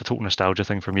 Again, it's a total nostalgia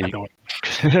thing for me.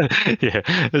 Yeah,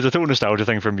 it's a total nostalgia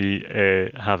thing for me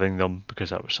having them,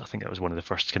 because I think that was one of the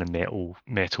first kind of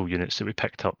metal units that we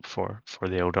picked up for the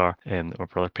Eldar, that my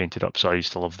brother painted up. So I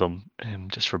used to love them,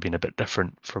 just for being a bit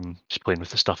different from just playing with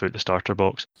the stuff out the starter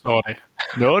box. Sorry.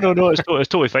 No, it's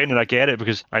totally fine, and I get it,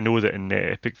 because I know that in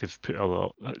Epic they've put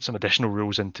some additional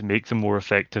rules in to make them more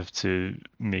effective, to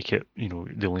make it,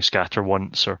 they only scatter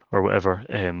once or whatever,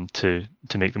 to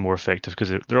make them more effective, because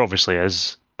there obviously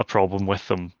is a problem with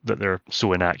them that they're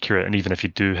so inaccurate, and even if you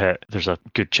do hit, there's a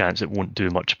good chance it won't do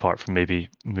much apart from maybe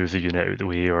move the unit out of the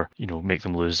way, or make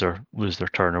them lose their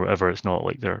turn or whatever. It's not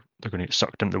like they're going to get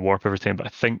sucked into the warp every time. But I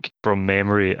think from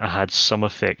memory I had some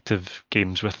effective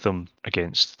games with them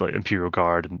against like Imperial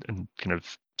Guard and kind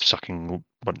of sucking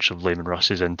a bunch of Layman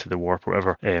Russes into the warp or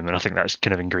whatever, and I think that's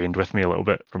kind of ingrained with me a little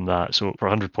bit from that. So for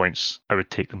 100 points I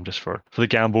would take them just for the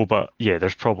gamble. But yeah,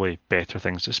 there's probably better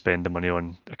things to spend the money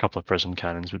on. A couple of prism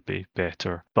cannons would be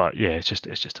better, but yeah, it's just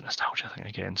a nostalgia thing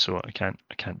again, so I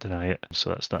can't deny it.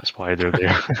 So that's why they're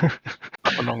there.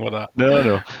 Nothing wrong with that.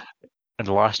 No. And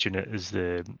the last unit is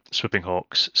the Swooping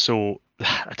Hawks. So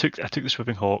I took the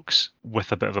Swooping Hawks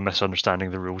with a bit of a misunderstanding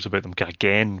of the rules about them.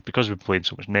 Again, because we've played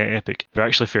so much Net Epic, they're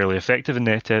actually fairly effective in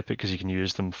Net Epic because you can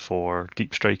use them for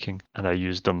deep striking. And I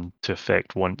used them to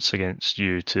effect once against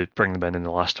you to bring them in the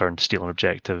last turn to steal an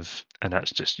objective. And that's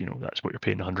just, that's what you're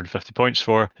paying 150 points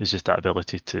for, is just that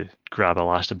ability to grab a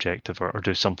last objective or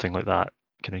do something like that.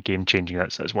 Kind of game changing.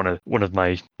 That's one of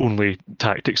my only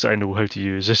tactics that I know how to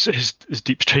use is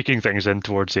deep striking things in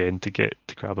towards the end to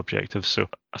grab objectives. So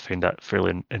I find that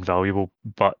fairly invaluable.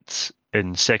 But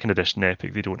in second edition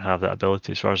Epic, they don't have that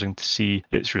ability as far as I can see.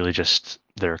 It's really just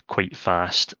they're quite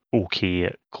fast, okay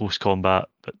at close combat,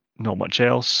 but not much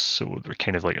else. So they're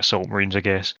kind of like Assault Marines, I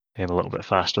guess. A little bit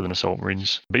faster than Assault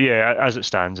Marines. But yeah, as it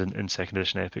stands in second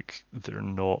edition Epic, they're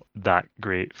not that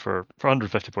great. For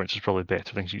 150 points, there's probably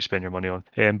better things you can spend your money on.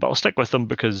 But I'll stick with them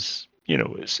because,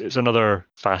 it's another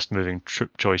fast-moving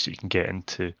troop choice that you can get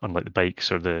into, unlike the bikes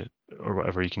or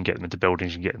whatever. You can get them into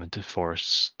buildings, you can get them into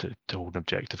forests to hold an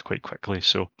objective quite quickly.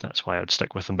 So that's why I'd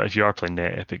stick with them. But if you are playing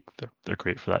Net Epic, they're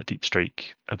great for that deep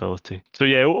strike ability. So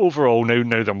yeah, overall, now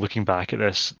that I'm looking back at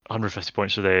this, 150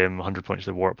 points for them, 100 points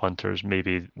for the Warp Hunters,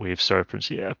 maybe Wave Serpents.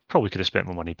 Yeah, probably could have spent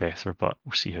my money better, but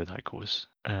we'll see how that goes.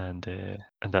 And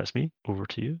that's me. Over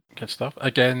to you. Good stuff.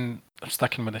 Again, I'm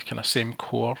sticking with the kind of same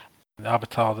core. The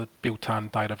Avatar, the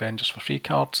Biltan Dire Avengers for 3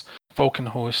 cards. Vulcan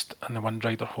Host and the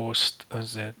Windrider Host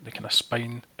as the kind of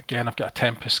spine. Again, I've got a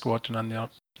Tempest Squadron in there.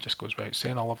 Just goes without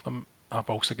saying, I love them. I've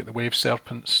also got the Wave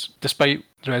Serpents. Despite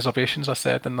the reservations I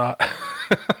said in that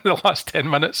the last 10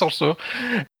 minutes or so,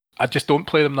 I just don't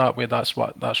play them that way. That's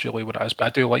really what it is. But I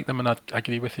do like them, and I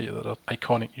agree with you. They're an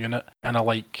iconic unit, and I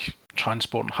like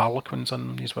transporting Harlequins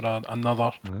in. These were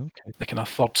another the kind of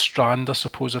third strand, I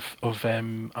suppose, of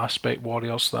aspect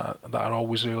warriors that I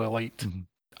always really liked. Mm-hmm.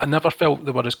 I never felt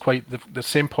they were as quite the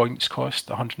same points cost,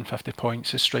 150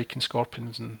 points, as Striking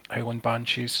Scorpions and Howling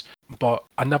Banshees. But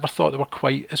I never thought they were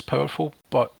quite as powerful.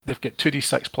 But they've got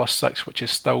 2d6 plus 6, which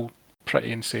is still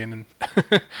pretty insane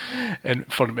and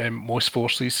for most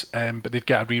forces. But they'd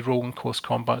get a re-roll in close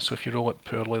combat. So if you roll it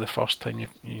poorly the first time,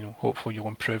 you know, hopefully you'll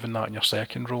improve in that in your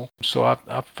second roll. So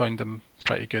I've found them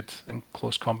pretty good in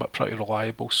close combat, pretty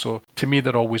reliable. So to me,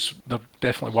 they're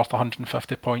definitely worth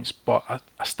 150 points, but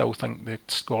I still think the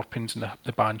Scorpions and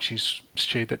the Banshees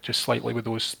shade it just slightly with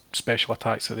those special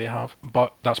attacks that they have.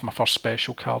 But that's my first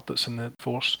special card that's in the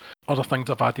force. Other things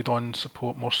I've added on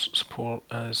more support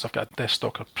is I've got a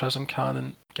Deathstalker Prison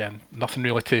Cannon. Again, nothing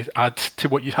really to add to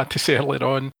what you had to say earlier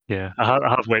on. Yeah, I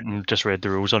have went and just read the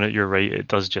rules on it. You're right, it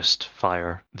does just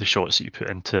fire the shots that you put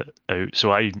into it out.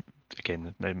 So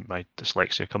again, my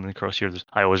dyslexia coming across here,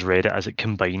 I always read it as it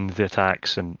combined the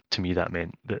attacks, and to me that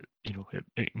meant that, you know,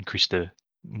 it increased the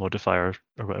modifier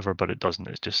or whatever, but it doesn't.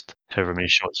 It's just however many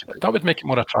shots. That would make it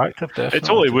more attractive, definitely. It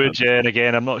totally would, yeah. And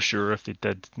again, I'm not sure if they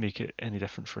did make it any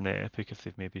different for Net Epic, if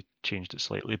they've maybe changed it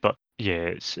slightly. But yeah,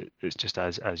 it's just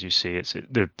as you say, it's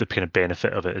the kind of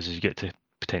benefit of it is you get to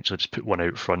potentially just put one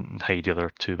out front and hide the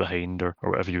other two behind, or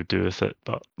whatever you would do with it.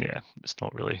 But yeah, it's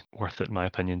not really worth it in my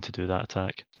opinion to do that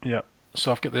attack. Yeah. So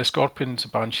I've got the Scorpions, the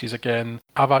Banshees again.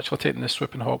 I've actually taken the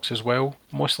Swooping Hawks as well.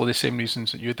 Mostly the same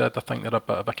reasons that you did. I think they're a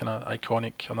bit of a kind of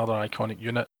another iconic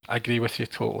unit. I agree with you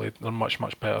totally. They're much,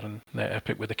 much better in Net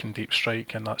Epic where they can deep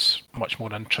strike, and that's much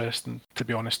more interesting, to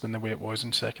be honest, than the way it was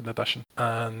in second edition.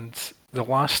 And the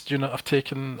last unit I've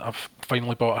taken, I've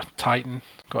finally bought a Titan,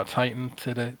 got a Titan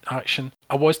to the action.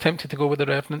 I was tempted to go with the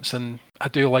Revenants, and I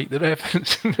do like the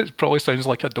Revenants. It probably sounds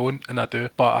like I don't, and I do.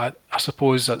 But I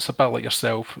suppose it's a bit like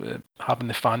yourself. Having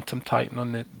the Phantom Titan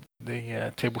on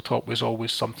the tabletop was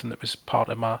always something that was part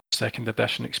of my second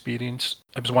edition experience.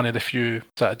 It was one of the few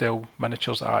Citadel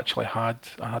miniatures that I actually had.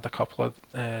 I had a couple of,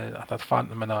 I had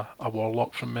Phantom and a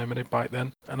Warlock from memory back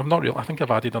then. And I think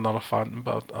I've added another Phantom,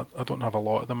 but I don't have a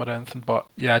lot of them or anything. But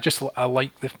yeah, I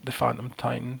like the Phantom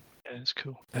Titan. Yeah, it's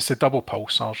cool. It's the double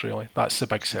pulsars, really. That's the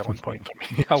big selling point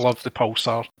for me. I love the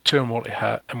pulsar. 2 or more to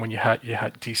hit, and when you hit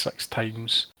D6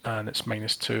 times, and it's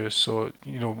 -2. So,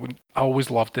 you know, I always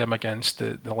loved them against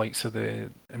the likes of the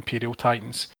Imperial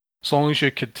Titans. As long as you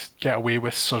could get away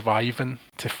with surviving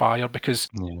to fire, because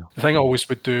the thing I always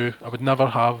would do, I would never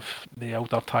have the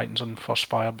Eldar Titans on first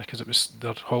fire because it was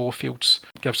their hollow fields.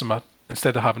 It gives them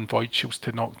instead of having void shields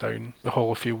to knock down the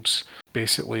hollow fields,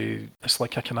 basically it's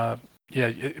like a kind of,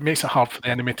 it makes it hard for the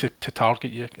enemy to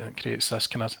target you, and it creates this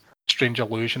kind of strange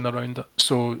illusion around it.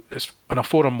 So it's on a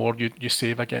 4 or more, you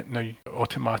save again. Now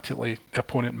automatically the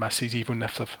opponent misses even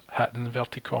if they've hit in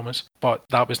inverted commas. But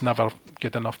that was never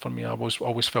good enough for me. I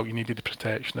always felt you needed the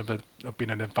protection of being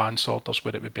in advanced orders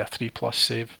where it would be a 3+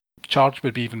 save. Charge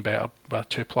would be even better with a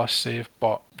 2+ save,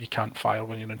 but you can't fire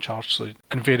when you're in charge. So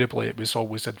invariably it was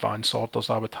always advanced orders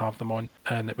I would have them on,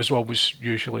 and it was always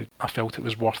usually I felt it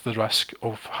was worth the risk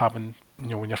of having, you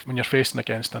know, when you're facing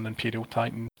against an Imperial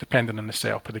Titan, depending on the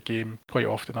setup of the game, quite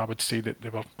often I would say that they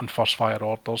were on first fire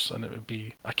orders, and it would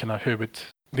be a kind of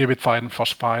they would fire in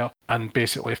first fire, and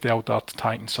basically if the Eldar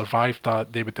Titan survived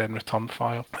that, they would then return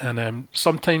fire. And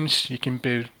sometimes you can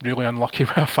be really unlucky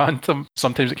with a Phantom.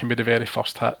 Sometimes it can be the very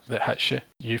first hit that hits you.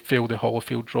 You fail the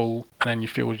holofield roll, and then you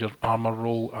fail your armor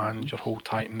roll, and your whole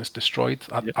Titan is destroyed.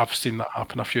 I've seen that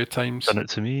happen a few times. Done it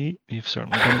to me. You've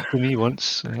certainly done it to me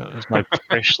once. It was my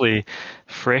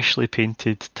freshly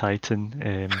painted Titan,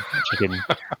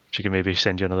 which I can maybe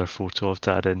send you another photo of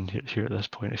to add in here at this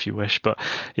point if you wish. But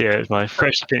yeah, it's my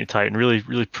freshly painted Titan. Really,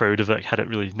 really proud of it. Had it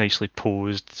really nicely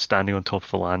posed, standing on top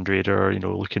of a Land Raider, you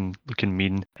know, looking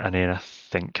mean. And then I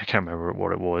can't remember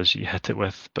what it was you hit it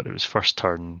with, but it was first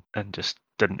turn and just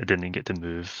it didn't even get to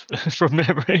move from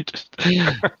memory. Just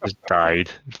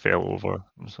died, fell over.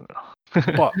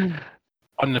 But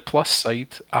on the plus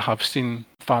side, I have seen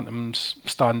Phantoms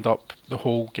stand up the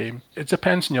whole game. It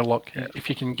depends on your luck. Yeah. If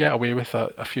you can get away with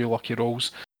a few lucky rolls,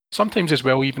 sometimes as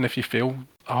well, even if you fail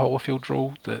a holofield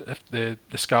roll, if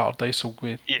the scatter dice will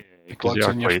go. Yeah, because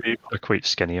they're quite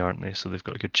skinny, aren't they? So they've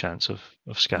got a good chance of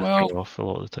scattering off a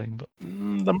lot of the time.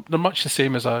 But they're much the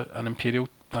same as an Imperial,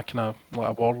 like a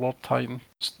Warlord Titan.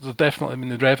 They're definitely, I mean,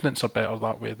 the Revenants are better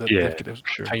that way. They've got those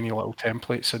tiny little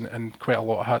templates and quite a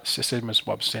lot of hits. The same as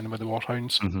what I was saying with the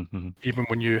Warhounds. Mm-hmm. Even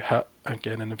when you hit,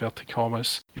 again in inverted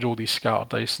commas, you roll these scatter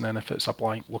dice, and then if it's a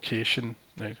blank location,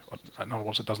 now in other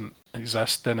words it doesn't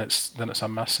exist, then it's a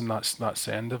miss, and that's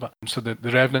the end of it. So the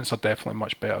Revenants are definitely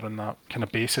much better on that kind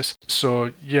of basis.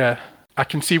 So yeah, I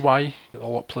can see why a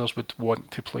lot of players would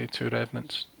want to play 2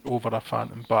 Revenants over a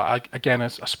Phantom, but I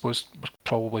suppose we're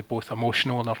probably both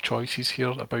emotional in our choices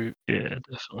here about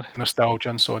definitely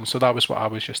nostalgia and so on. So that was what I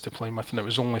was used to playing with, and it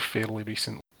was only fairly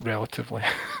recent relatively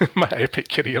my epic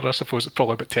career, I suppose. It's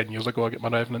probably about 10 years ago I got my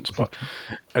Revenants, but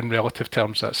in relative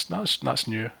terms, that's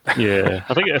new. Yeah,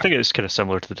 I think it's kind of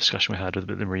similar to the discussion we had with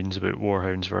the Marines about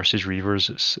Warhounds versus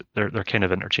Reavers. They're kind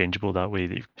of interchangeable that way.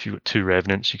 If you've got two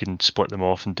Revenants, you can split them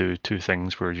off and do two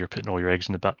things where you're putting all your eggs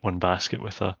in one basket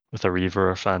with a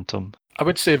Reaver or Phantom. I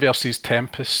would say versus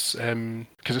Tempests,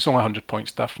 because it's only 100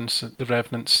 points difference, the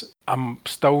Revenants, I'm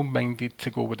still minded to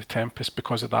go with the Tempest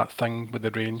because of that thing with the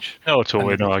range. Oh,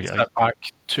 totally. No, I get back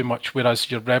too much,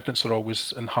 whereas your Revenants are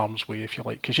always in harm's way, if you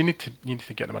like, because you need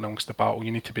to get them amongst the battle.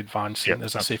 You need to be advancing,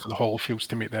 as I say, for the holofields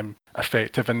to make them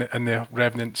effective. And the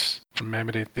Revenants, from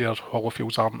memory, their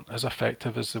holofields aren't as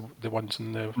effective as the ones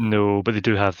in the... No, but they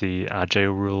do have the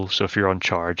agile rule, so if you're on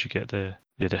charge, you get the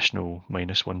additional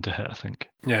 -1 to hit, I think.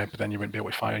 Yeah, but then you wouldn't be able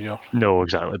to fire your... No,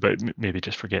 exactly, but maybe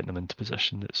just for getting them into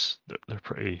position, they're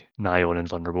pretty nigh on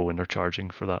invulnerable when they're charging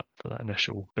for that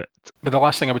initial bit. But the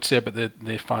last thing I would say about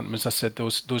the Phantom is, I said,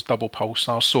 those double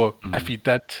pulsars. So if you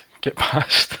did get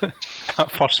past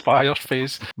that first fire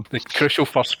phase, the crucial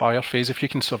first fire phase, if you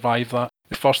can survive that,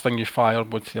 the first thing you fire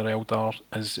with your Eldar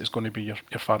is going to be your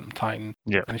Phantom Titan.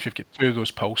 Yeah. And if you've got two of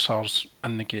those pulsars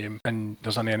in the game and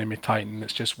there's an enemy Titan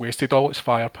that's just wasted all its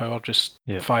firepower just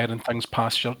firing things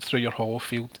past through your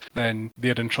holofield, then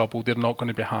they're in trouble. They're not going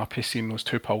to be happy seeing those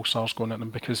two pulsars going at them,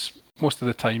 because most of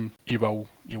the time you'll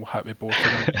hit with both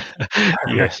of them.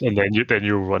 Yes, and then you'll then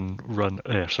you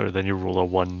roll a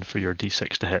 1 for your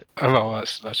D6 to hit. Oh, well,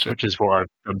 that's which is what I've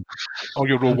done. Or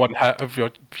you roll 1 hit of your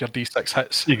D6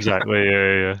 hits. Exactly,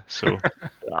 yeah. So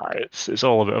it's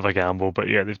all a bit of a gamble, but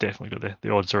yeah, they've definitely got the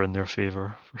odds are in their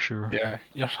favour for sure. Yeah,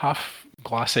 you're half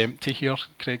glass empty here,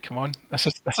 Craig. Come on, this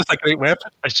is a great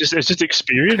weapon. It's just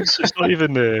experience. It's not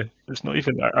even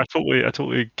I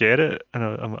totally get it,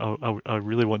 and I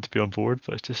really want to be on board,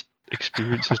 but it's just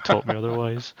experience has taught me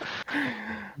otherwise.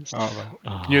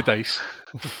 New dice.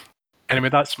 Anyway,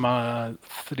 that's my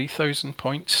 3,000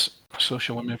 points. So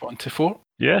shall we move on to 4?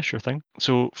 Yeah, sure thing.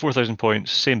 So 4,000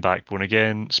 points, same backbone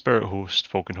again: Spirit Host,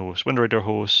 Falcon Host, Wind Rider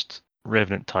Host,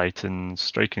 Revenant Titans,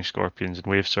 Striking Scorpions and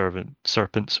Wave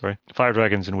Serpents, Fire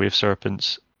Dragons and Wave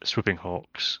Serpents, Swooping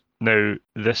Hawks. Now,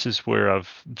 this is where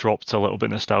I've dropped a little bit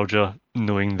of nostalgia,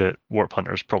 knowing that Warp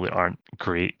Hunters probably aren't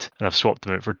great, and I've swapped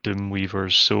them out for Doom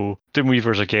Weavers. So Doom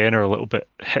Weavers, again, are a little bit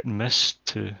hit and miss,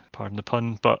 to pardon the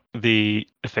pun, but they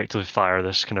effectively fire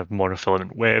this kind of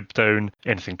monofilament web down.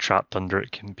 Anything trapped under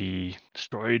it can be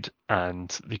destroyed,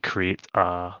 and they create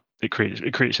it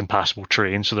creates impassable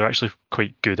terrain, so they're actually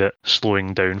quite good at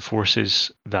slowing down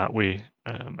forces that way.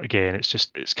 Again,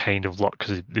 it's kind of luck,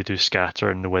 because they do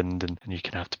scatter in the wind, and you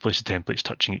can have to place the templates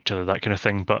touching each other, that kind of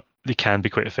thing, but they can be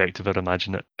quite effective, I'd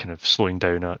imagine, at kind of slowing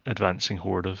down an advancing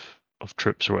horde of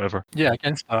troops or whatever. Yeah,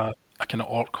 against a kind of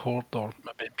Orc horde or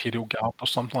maybe Imperial Guard or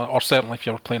something like that, or certainly if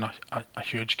you're playing a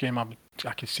huge game,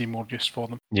 I could see more use for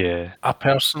them. Yeah. I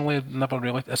personally never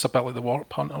really, it's a bit like the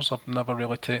Warp Hunters, I've never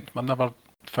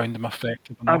found them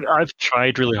effective enough. I've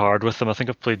tried really hard with them. I think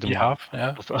I've played them. You have,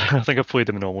 yeah. I think I've played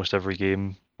them in almost every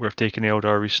game where I've taken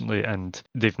Eldar recently, and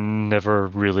they've never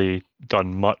really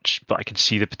done much. But I can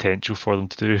see the potential for them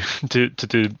to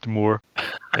do more.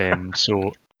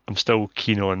 So I'm still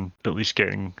keen on at least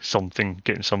getting some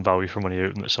value for money out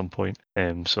of them at some point.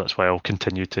 So that's why I'll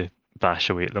continue to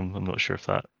bash away at them. I'm not sure if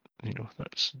that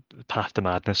that's the path to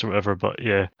madness or whatever, but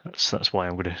yeah, that's why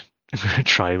I'm going to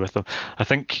try with them. I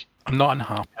think. I'm not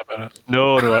unhappy about it.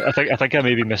 No. I think I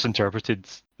maybe misinterpreted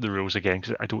the rules again,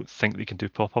 because I don't think they can do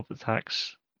pop-up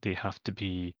attacks. They have to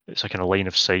be. It's like a line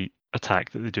of sight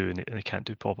attack that they do, and they can't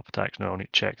do pop-up attacks. Now I'll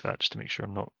need to check that just to make sure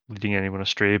I'm not leading anyone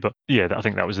astray. But yeah, I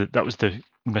think that was the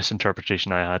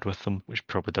misinterpretation I had with them, which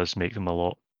probably does make them a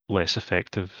lot less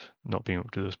effective, not being able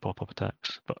to do those pop-up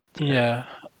attacks. But yeah.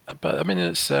 But I mean,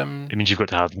 it's. It means you've got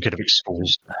to have them kind of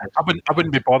exposed. I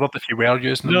wouldn't be bothered if you were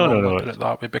using them. No. Put it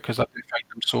that way, because I do find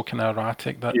them so kind of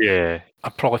erratic that. Yeah.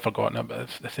 I've probably forgotten it, but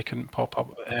if they couldn't pop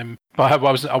up. But I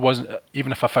wasn't.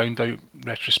 Even if I found out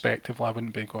retrospectively, I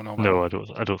wouldn't be going on. No, I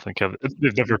don't think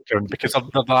they've never turned, because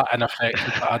they're that ineffective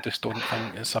that I just don't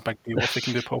think it's a big deal if they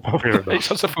can do pop up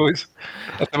attacks, I suppose.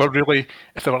 If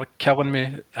they were killing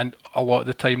me, and a lot of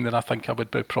the time, then I think I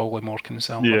would be probably more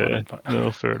concerned. Yeah.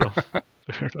 No, fair enough.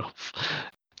 Fair enough.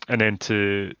 And then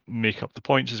to make up the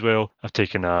points as well, I've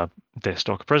taken a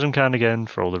Deathstalker Prism Can again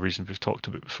for all the reasons we've talked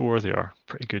about before. They are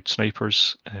pretty good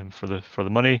snipers for the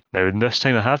money. Now, in this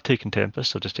time I have taken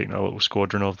Tempest. I've just taken a little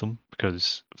squadron of them,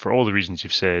 because for all the reasons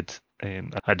you've said,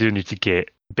 I do need to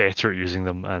get better at using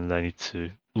them, and I need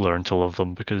to learn to love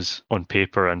them, because on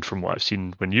paper and from what I've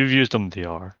seen when you've used them, they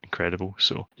are incredible.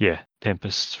 So yeah,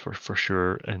 Tempests for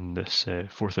sure in this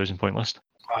 4,000 point list.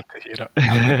 Glad to hear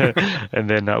it. And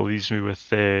then that leaves me with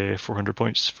 400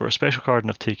 points for a special card,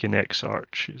 and I've taken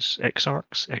Exarches.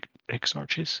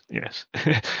 Exarches? Yes.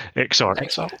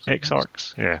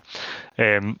 Exarchs,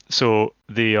 yeah. So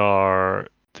they are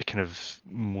the kind of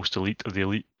most elite of the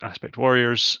elite aspect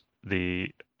warriors.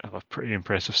 They have a pretty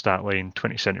impressive stat line: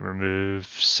 20% remove,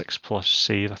 6+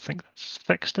 save. I think that's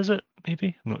fixed, is it?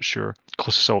 Maybe? I'm not sure.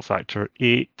 Close assault factor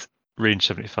 8, range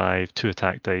 75, 2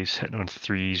 attack dice, hitting on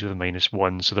 3s with a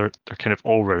 -1. So they're kind of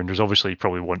all rounders. Obviously, you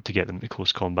probably want to get them to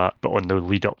close combat, but on the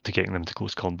lead up to getting them to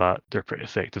close combat, they're pretty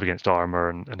effective against armor,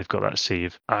 and they've got that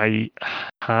save. I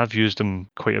have used them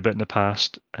quite a bit in the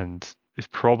past, and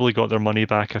they've probably got their money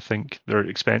back. I think they're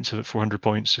expensive at 400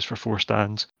 points just for 4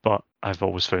 stands, but I've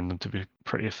always found them to be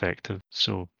pretty effective.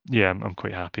 So yeah, I'm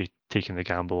quite happy taking the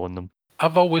gamble on them.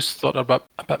 I've always thought they're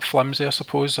a bit flimsy, I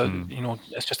suppose. You know,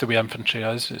 it's just the way infantry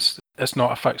is. It's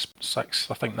not a fixed 6.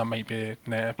 I think that might be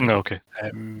net. No, okay.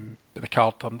 But the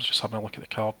card, I'm just having a look at the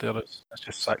card there. It's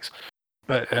just 6.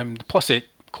 But the +8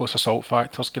 close assault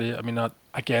factor's great. I mean,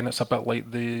 again, it's a bit like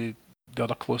the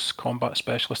other close combat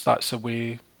specialist. That's the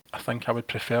way I think I would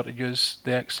prefer to use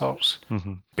the Exarchs,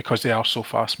 because they are so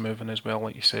fast moving as well,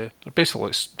 like you say. They're basically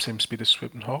the same speed as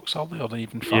Swooping Hawks, are they? Or are they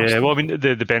even faster? Yeah, well, I mean,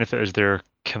 the benefit is they're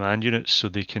command units, so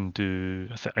they can do,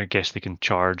 I guess they can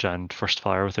charge and first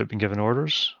fire without being given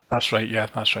orders. That's right, yeah,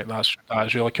 that's right. That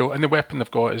is really cool. And the weapon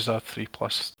they've got is a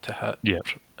 3+ to hit. Yeah.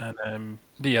 And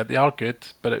yeah, they are good,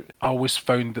 but I always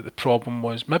found that the problem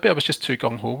was, maybe I was just too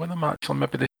gung-ho with them, actually.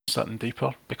 Maybe they sitting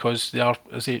deeper, because they are,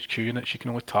 as HQ units, you can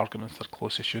only target them with their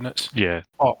closest units. Yeah.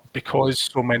 But because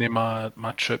so many of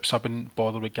my troops, I've been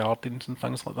bothered with Guardians and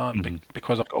things like that,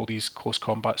 because I've got all these close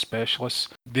combat specialists,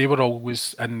 they were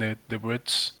always in the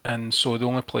woods, and so the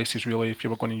only places really, if you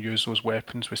were going to use those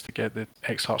weapons, was to get the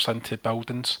Exarchs into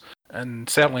buildings. And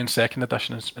certainly in 2nd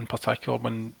edition in particular,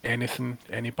 when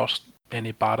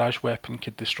any barrage weapon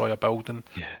could destroy a building,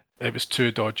 it was too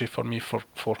dodgy for me for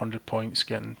 400 points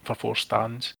getting for 4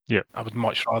 stands. Yeah. I would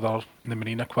much rather the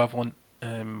Marine equivalent,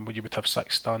 where you would have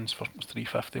 6 stands for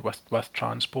 350 with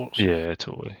transports. Yeah,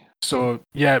 totally. So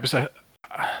yeah, it was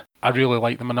I really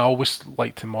like them, and I always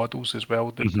liked the models as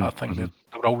well. I think they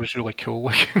were always really cool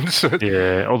looking. So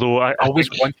yeah, although I always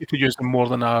wanted to use them more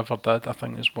than I ever did, I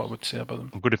think is what I would say about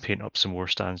them. I'm going to paint up some more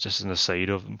stands just on the side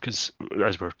of them, because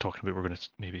as we're talking about, we're going to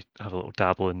maybe have a little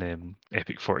dabble in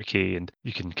Epic 40k, and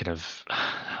you can kind of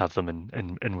have them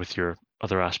in with your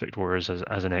other aspect wars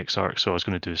as an Exarch. So I was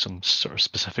going to do some sort of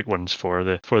specific ones for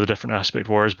the different aspect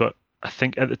wars, but I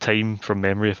think at the time, from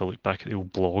memory, if I look back at the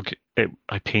old blog,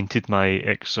 I painted my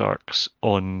Exarchs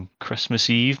on Christmas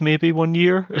Eve maybe one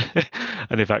year,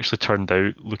 and they've actually turned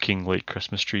out looking like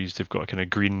Christmas trees. They've got a kind of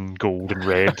green, gold, and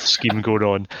red scheme going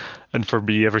on, and for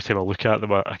me, every time I look at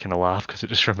them, I kind of laugh, because it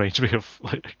just reminds me of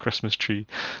like a Christmas tree.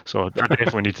 So I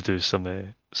definitely need to do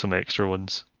some extra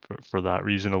ones for that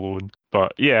reason alone.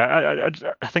 But yeah,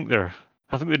 I think they're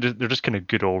just kind of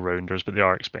good all rounders, but they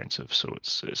are expensive, so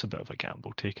it's a bit of a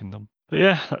gamble taking them. But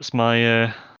yeah, that's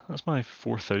my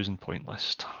 4,000 point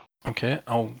list. Okay,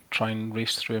 I'll try and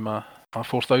race through my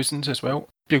 4,000s as well.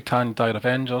 Bugtan, Dire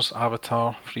Avengers,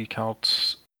 Avatar, 3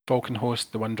 cards, Falcon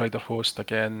Host, the Windrider Host,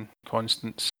 again,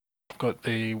 Constants. I've got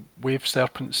the Wave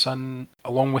Serpents in,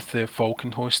 along with the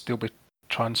Falcon Host. They'll be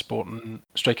transporting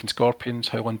Striking Scorpions,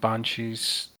 Howling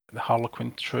Banshees, the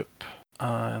Harlequin Troop,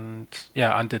 and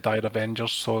the Dire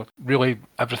Avengers. So really,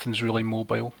 everything's really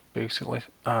mobile, basically.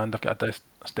 And I've got a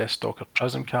Deathstalker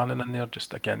Prism Cannon in there,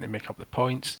 just again to make up the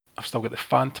points. I've still got the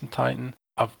Phantom Titan.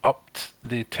 I've upped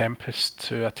the Tempest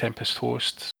to a Tempest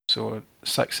Host, so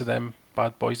 6 of them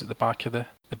bad boys at the back of the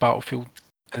battlefield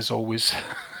is always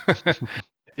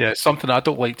something I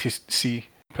don't like to see.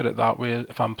 Put it that way.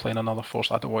 If I'm playing another force,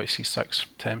 I don't want to see 6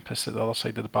 Tempests at the other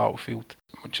side of the battlefield,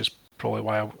 which is probably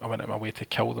why I went out of my way to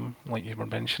kill them, like you were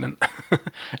mentioning.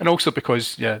 And also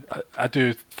because, I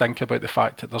do think about the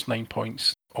fact that there's 9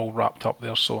 points all wrapped up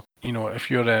there. So, if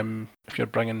you're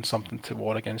bringing something to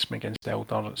war against me against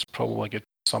Eldar, it's probably good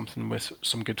something with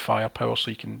some good firepower.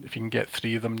 So if you can get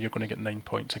 3 of them, you're going to get 9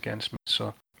 points against me.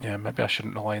 So yeah, maybe I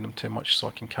shouldn't rely on them too much, so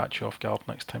I can catch you off guard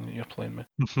next time that you're playing me.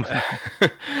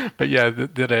 But yeah,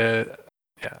 they're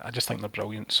I just think they're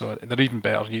brilliant. So they're even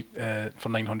better for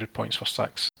 900 points for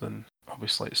 6 than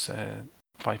obviously it's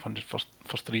 500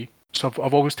 for 3. So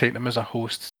I've always taken them as a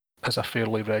host as a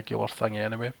fairly regular thing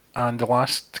anyway. And the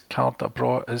last card that I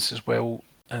brought is as well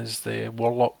as the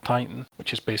Warlock Titan,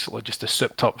 which is basically just a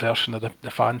souped up version of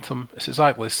the Phantom. It's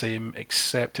exactly the same,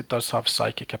 except it does have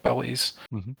psychic abilities.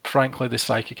 Frankly, the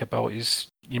psychic abilities,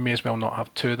 you may as well not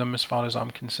have 2 of them as far as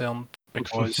I'm concerned,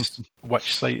 because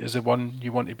which site is the one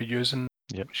you want to be using?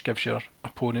 Yep. which gives your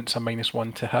opponents a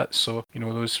 -1 to hit. So,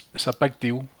 it's a big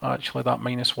deal, actually, that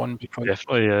 -1, because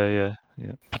Definitely, yeah.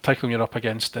 particularly when you're up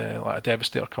against like a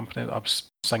Devastator company that I was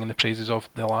singing the praises of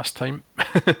the last time.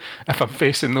 If I'm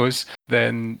facing those,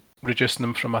 then reducing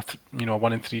them from a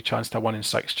 1 in 3 chance to a 1 in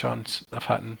 6 chance of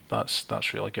hitting,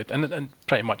 that's really good. And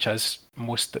pretty much is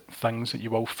most things that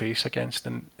you will face against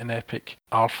in Epic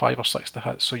are 5 or 6 to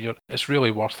hit. So it's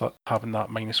really worth it having that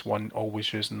 -1,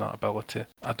 always using that ability.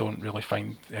 I don't really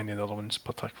find any of the other ones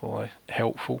particularly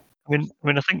helpful. I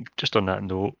mean, I think just on that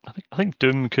note, I think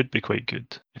Doom could be quite good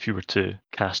if you were to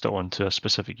cast it onto a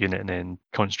specific unit and then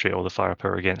concentrate all the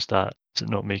firepower against that. Does it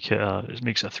not make it it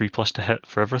makes it a 3+ to hit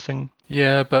for everything?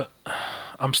 Yeah, but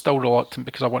I'm still reluctant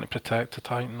because I want to protect the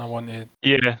Titan. I want to.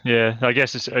 Yeah. I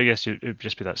guess it'd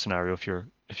just be that scenario if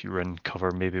you were in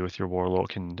cover maybe with your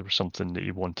Warlock and there was something that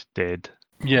you wanted dead.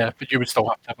 Yeah, but you would still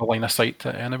have to have a line of sight to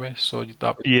it anyway. So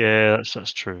that would, Yeah,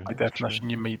 that's true. by definition,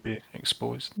 you might be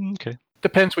exposed. Okay.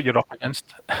 Depends what you're up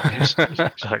against. Yes,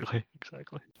 exactly.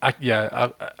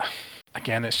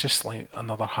 Again, it's just like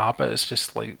another habit. It's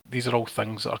just like these are all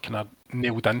things that are kind of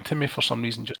nailed into me for some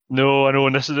reason. Just No, I know,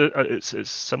 and this is it's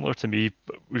similar to me,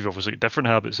 but we've obviously got different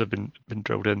habits have been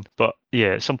drilled in. But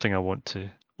yeah, it's something I want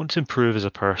to improve as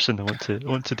a person. I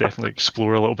want to definitely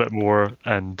explore a little bit more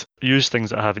and use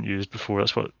things that I haven't used before.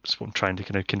 That's what I'm trying to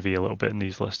kind of convey a little bit in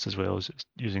these lists as well, is it's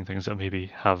using things that I maybe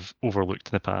have overlooked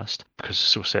in the past because it's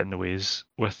so set in the ways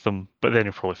with them. But then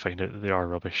you'll probably find out that they are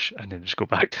rubbish and then just go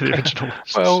back to the original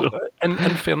list. well, So. in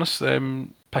fairness,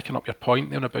 picking up your point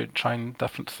there about trying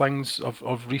different things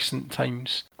of recent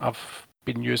times, I've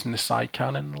been using the Psy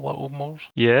Cannon a little more.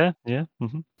 Yeah.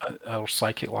 Mm-hmm. Or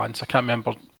Psychic Lance. I can't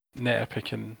remember. Net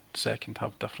Epic and Second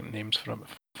have different names for it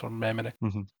from memory.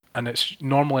 Mm-hmm. And it's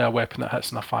normally a weapon that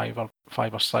hits in a 5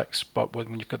 or 6, but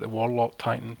when you've got the Warlock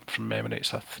Titan from memory,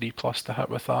 it's a 3+ to hit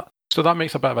with that. So that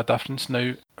makes a bit of a difference.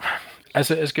 Now,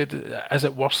 is it as good? Is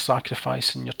it worth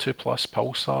sacrificing your 2+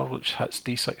 Pulsar, which hits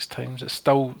D6 times? It's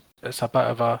a bit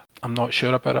of a. I'm not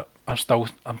sure about it. I'm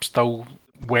still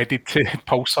wedded to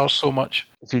Pulsar so much.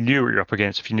 If you knew what you're up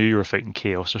against, if you knew you were fighting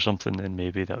Chaos or something, then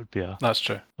maybe that would be That's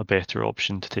true. a better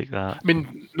option to take that. I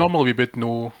mean, normally we would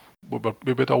know.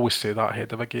 We would always say that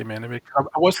ahead of a game anyway.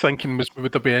 I was thinking,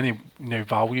 would there be any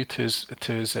value to us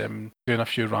doing a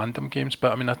few random games?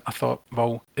 But I mean, I thought,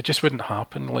 well, it just wouldn't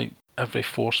happen. Like every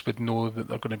force would know that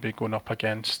they're going to be going up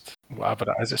against whatever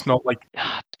it is. It's not like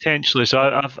Potentially.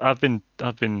 So I've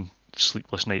been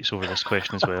sleepless nights over this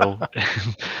question as well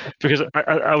because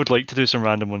I would like to do some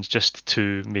random ones just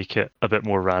to make it a bit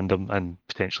more random and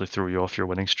potentially throw you off your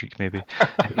winning streak maybe.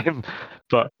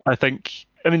 But I think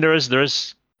there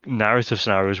is narrative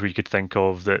scenarios where you could think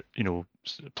of that,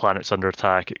 planet's under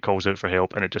attack, it calls out for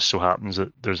help, and it just so happens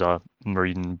that there's a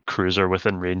marine cruiser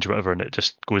within range or whatever, and it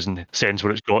just goes and sends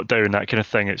what it's got down, that kind of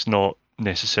thing. It's not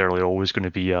necessarily always going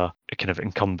to be a kind of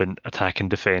incumbent attack and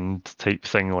defend type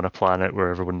thing on a planet where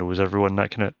everyone knows everyone,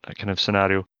 that kind of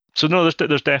scenario. So no,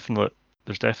 there's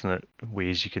definite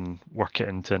ways you can work it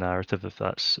into a narrative if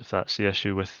that's the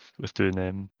issue with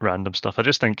doing random stuff. I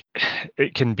just think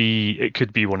it could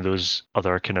be one of those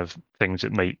other kind of things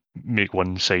that might make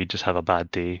one side just have a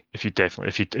bad day if you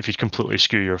completely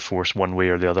skew your force one way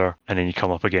or the other, and then you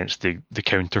come up against the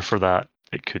counter for that,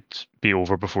 it could be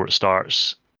over before it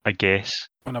starts, I guess.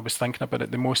 When I was thinking about it,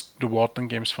 the most rewarding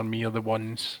games for me are the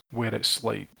ones where it's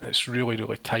really,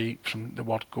 really tight from the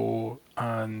word go,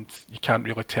 and you can't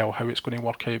really tell how it's going to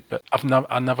work out. But I've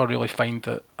never really found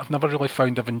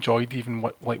I've enjoyed even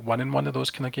winning one of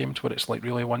those kind of games where it's like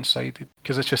really one-sided,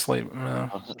 because it's just like,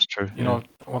 that's true.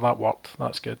 Well, that worked.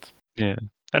 That's good. Yeah.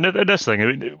 And this thing,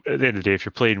 at the end of the day, if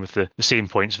you're playing with the same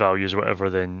points values or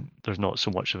whatever, then there's not so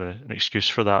much of an excuse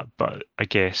for that. But I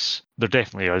guess there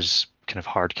definitely is kind of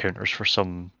hard counters for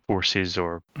some forces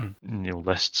or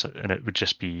lists, and it would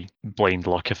just be blind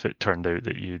luck if it turned out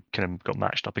that you kind of got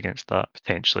matched up against that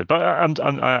potentially. But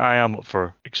I am up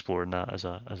for exploring that as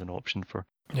an option for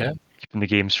keeping the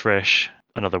games fresh.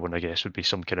 Another one, I guess, would be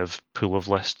some kind of pool of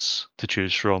lists to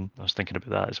choose from. I was thinking about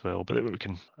that as well, but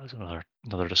that's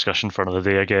another discussion for another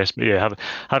day, I guess. But yeah,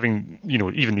 having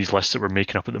even these lists that we're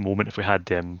making up at the moment, if we had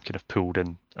them kind of pooled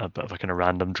in a bit of a kind of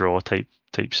random draw type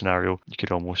scenario, you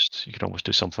could almost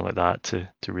do something like that to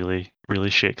really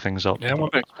shake things up. Yeah, I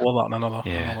want to explore that in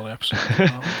another episode.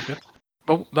 That would be good.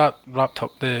 Well, that wrapped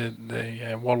up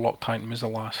the Warlock Titan. Was the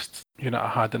last unit I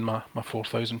had in my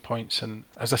 4,000 points, and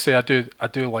as I say, I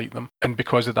do like them, and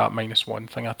because of that -1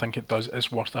 thing, I think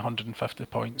it's worth 150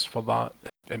 points for that.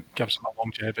 It gives them a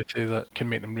longevity that can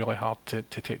make them really hard to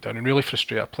take down and really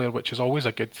frustrate a player, which is always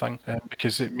a good thing,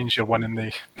 because it means you're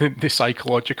winning the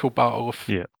psychological battle of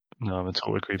No, I'm in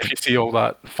total If agreement. you see all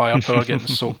that firepower getting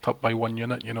soaked up by one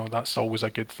unit, that's always a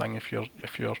good thing if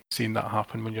you're seeing that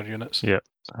happen when your units. Yeah,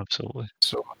 absolutely.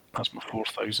 So that's my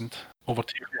 4,000. Over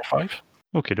to you for 5.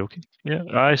 Okay, dokie. Yeah.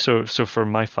 Aye. So for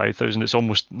my 5,000, it's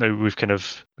almost now we've kind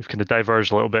of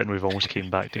diverged a little bit, and we've almost came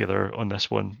back together on this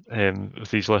one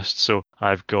with these lists. So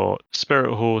I've got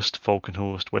Spirit Host, Falcon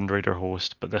Host, Wind Rider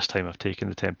Host, but this time I've taken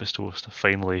the Tempest Host.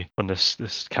 Finally, on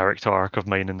this character arc of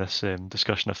mine in this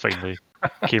discussion, I finally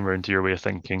came around to your way of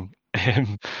thinking.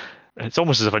 It's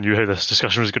almost as if I knew how this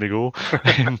discussion was going to go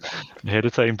ahead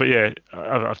of time. But yeah,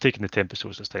 I've taken the Tempest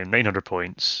Host this time. 900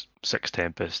 points, 6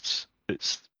 Tempests.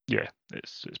 It's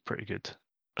pretty good.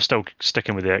 I'm still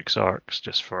sticking with the Exarchs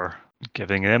just for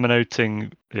giving them an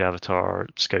outing. The Avatar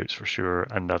Scouts for sure,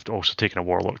 and I've also taken a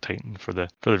Warlock Titan for the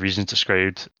reasons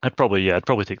described. I'd probably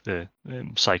take the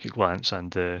Psychic Lance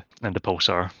and the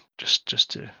Pulsar just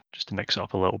to mix it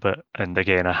up a little bit. And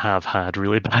again, I have had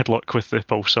really bad luck with the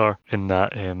Pulsar in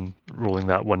that rolling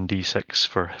that 1d6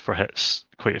 for hits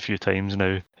quite a few times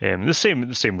now. The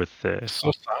same with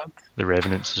So sad. the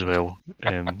Revenants as well.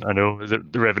 I know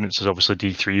the Revenants is obviously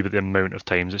D3, but the amount of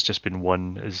times it's just been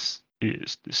 1 is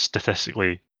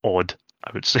statistically odd,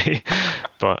 I would say.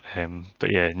 but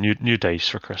yeah, new dice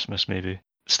for Christmas maybe.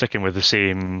 Sticking with the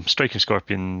same Striking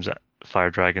Scorpions, Fire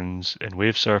Dragons, and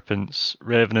Wave Serpents,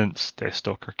 Revenants,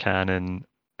 Deathstalker Cannon,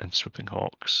 and Swooping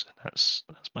Hawks. That's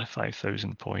my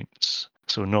 5,000 points.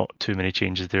 So not too many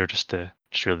changes there, just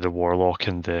really the Warlock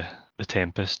and the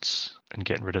Tempests, and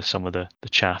getting rid of some of the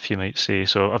chaff, you might say.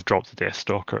 So I've dropped the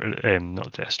Deathstalker,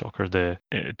 not Deathstalker, the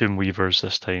Doomweavers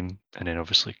this time, and then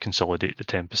obviously consolidate the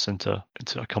Tempest into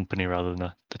a company rather than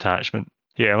a detachment.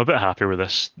 Yeah, I'm a bit happier with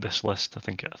this list. I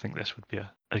think this would be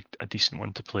a decent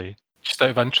one to play. Just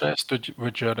out of interest,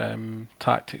 would your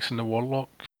tactics in the Warlock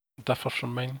differ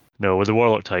from mine? No, with the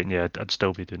Warlock Titan, yeah, I'd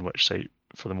still be doing Witch Sight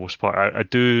for the most part. I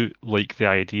do like the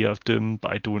idea of Doom,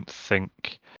 but I don't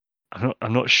think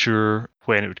I'm not sure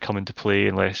when it would come into play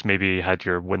unless maybe you had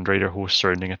your Wind Rider host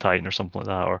surrounding a Titan or something like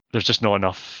that, or there's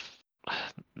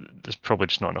probably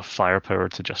just not enough firepower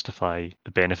to justify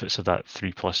the benefits of that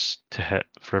 3+ to hit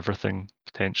for everything,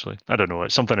 potentially. I don't know,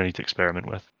 it's something I need to experiment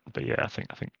with. But yeah, I think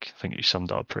you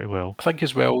summed it up pretty well. I think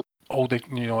as well, all the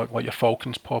like your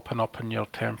Falcons popping up and your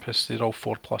Tempests, they're all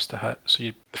 4+ to hit. So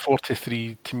the 4 to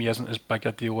 3 to me isn't as big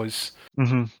a deal as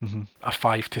a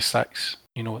 5 to 6,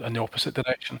 in the opposite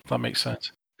direction, if that makes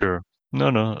sense. Sure.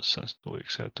 No, that's totally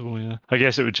acceptable, yeah. I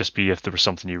guess it would just be if there was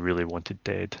something you really wanted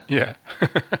dead. Yeah.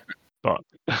 But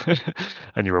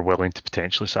and you were willing to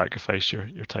potentially sacrifice your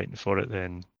Titan for it,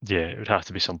 then yeah, it would have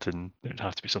to be something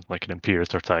like an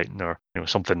Imperator Titan, or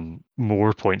something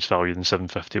more points value than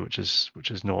 750, which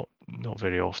is not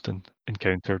very often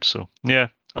encountered. So yeah,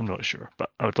 I'm not sure, but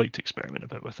I would like to experiment a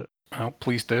bit with it. Well,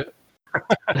 please do it.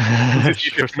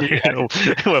 Sure thing.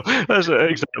 Well, that's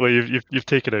exactly. You've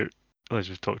taken out, as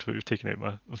we've talked about, you've taken out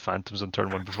my Phantoms on turn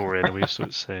 1 before anyway, so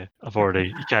it's you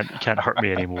can't hurt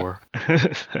me anymore.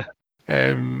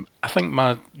 I think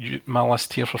my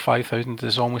list here for 5,000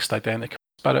 is almost identical.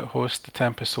 Spirit Host, the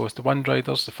Tempest Host, the Wind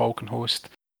Riders, the Falcon Host,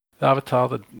 the Avatar,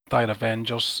 the Dire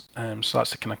Avengers. So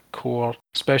that's the kind of core.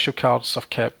 Special cards I've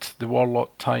kept the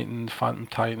Warlock Titan, the Phantom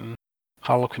Titan,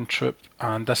 Harlequin Troop,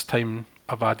 and this time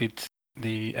I've added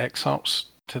the Exarchs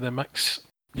to the mix.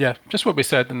 Yeah, just what we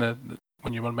said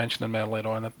when you were mentioning them earlier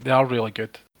on. They are really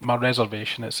good. My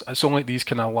reservation is it's only these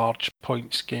kind of large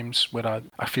points games where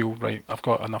I feel, right, I've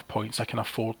got enough points, I can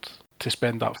afford to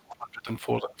spend that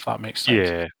 404, if that makes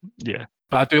sense. Yeah.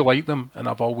 But I do like them, and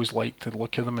I've always liked the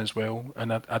look of them as well.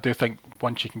 And I do think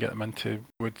once you can get them into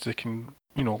woods, they can,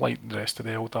 like the rest of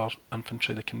the Eldar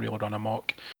infantry, they can really run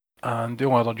amok. And the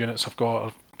only other units I've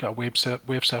got a Wave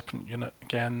Serpent unit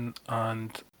again,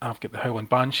 and I've got the Howling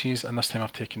Banshees, and this time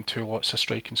I've taken 2 lots of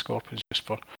Striking Scorpions just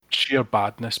for sheer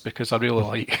badness, because I really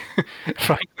like,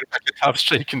 frankly, if I could have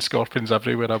Striking Scorpions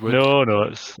everywhere, I would. No,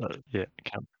 it's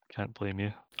can't blame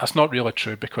you. That's not really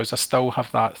true, because I still have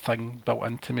that thing built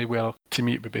into me where to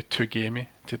me it would be too gamey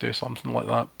to do something like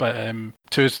that. But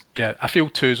I feel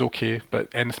 2 is okay, but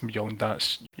anything beyond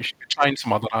that, you should be trying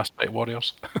some other Aspect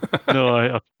Warriors. No,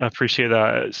 I appreciate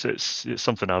that. It's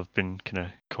something I've been kind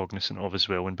of cognizant of as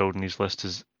well when building these lists.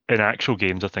 Is in actual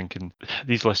games, I think, and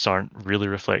these lists aren't really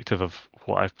reflective of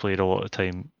what I've played a lot of the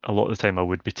time. A lot of the time, I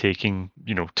would be taking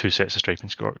 2 sets of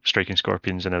Striking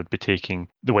Scorpions, and I would be taking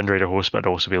the Wind Rider host, but I'd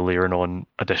also be layering on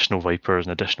additional Vipers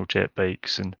and additional jet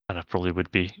bikes, and I probably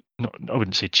would be I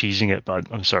wouldn't say cheesing it, but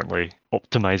I'm certainly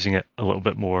optimizing it a little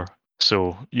bit more.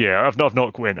 So yeah, I've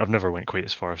never went quite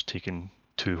as far as taking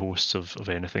 2 hosts of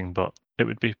anything, but it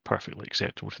would be perfectly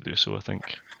acceptable to do so, I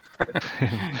think.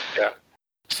 Yeah.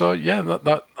 So yeah,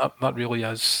 that really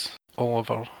is all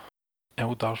of our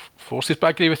Eldar forces. But I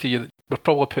agree with you. We're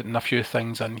probably putting a few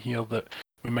things in here that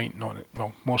we might not.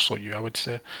 Well, more so you, I would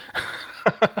say.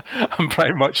 I'm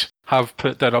pretty much have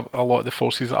put down a lot of the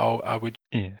forces that I would.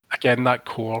 Yeah. Again, that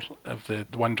core of the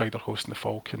Wind Rider host and the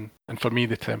Falcon, and for me,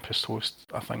 the Tempest host,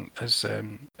 I think is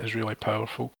really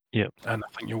powerful. Yep. And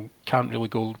I think you can't really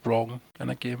go wrong in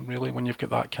a game, really, when you've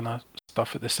got that kind of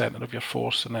stuff at the centre of your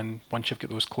force, and then once you've got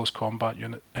those close combat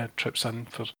unit trips in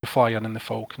for the fly in and the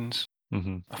Falcons,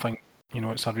 I think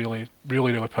it's a really,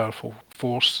 really, really powerful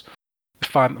force. The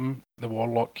Phantom, the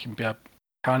Warlock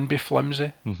can be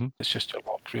flimsy. It's just your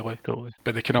luck, really. Totally.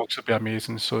 But they can also be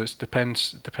amazing. So it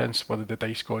depends whether the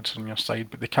dice gods are on your side.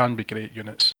 But they can be great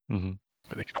units.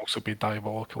 But they can also be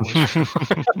diabolical.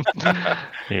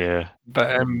 Yeah.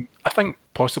 But I think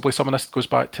possibly some of this goes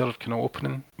back to our kind of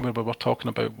opening where we were talking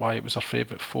about why it was our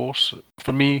favourite force.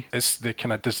 For me, it's the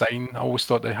kind of design. I always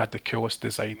thought they had the coolest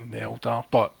design, the Eldar.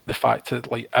 But the fact that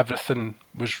everything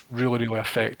was really, really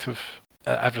effective.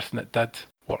 Everything it did,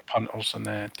 Warp Hunters and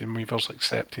Dreamweavers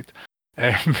accepted.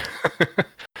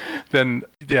 Then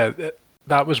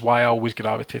that was why I always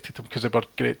gravitated to them, because they were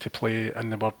great to play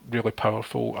and they were really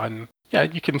powerful. And yeah,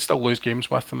 you can still lose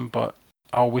games with them, but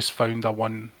I always found I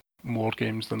won more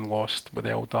games than lost with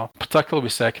Eldar, particularly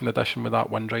with second edition with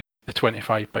that Wind Rider. The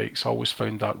 25 bikes, I always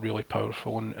found that really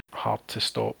powerful and hard to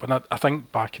stop. And I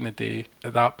think back in the day,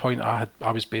 at that point, I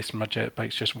was basing my jet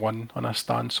bikes just one on a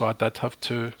stand, so I did have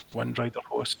 2 Wind Rider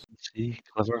hosts. See,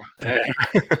 clever.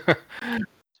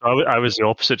 I was the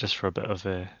opposite, just for a bit of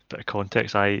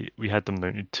context. We had them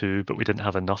mounted 2, but we didn't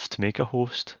have enough to make a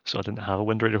host, so I didn't have a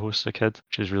Wind Rider host as a kid,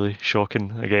 which is really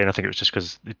shocking. Again, I think it was just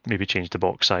because they maybe changed the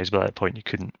box size. By that point, you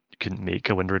couldn't make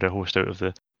a Wind Rider host out of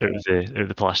the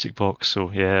plastic box.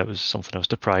 So yeah, it was something I was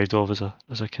deprived of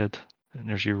as a kid. And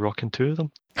there's you rocking 2 of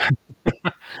them.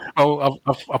 Well,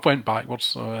 I've went backwards,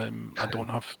 so I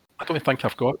don't think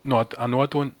I've got. No, I know I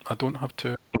don't have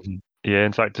 2. Yeah,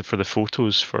 in fact, for the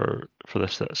photos for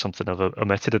this, that's something I've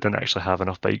omitted. I didn't actually have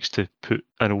enough bikes to put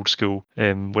an old school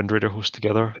Wind Rider host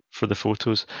together for the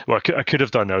photos. Well, I could have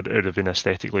done. It would have been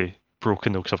aesthetically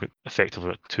broken though, because I've got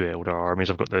effectively 2 Eldar armies.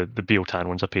 I've got the Beotan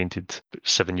ones I painted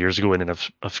 7 years ago, and then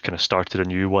I've kind of started a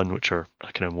new one, which are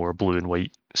a kind of more blue and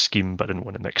white scheme, but I didn't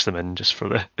want to mix them in just for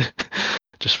the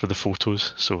just for the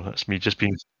photos. So that's me just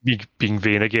being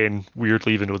vain again,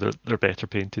 weirdly, even though they're better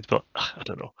painted. But I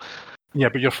don't know. Yeah,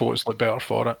 but your photos look better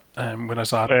for it,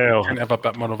 whereas I kind of have a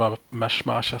bit more of a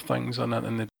mishmash of things in it,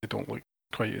 and they don't look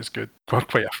quite as good,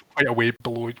 quite a way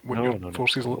below what your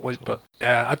forces look like. But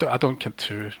yeah, I don't get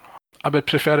too. I would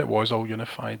prefer it was all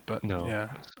unified, but yeah,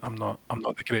 I'm not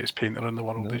the greatest painter in the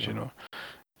world, as you know.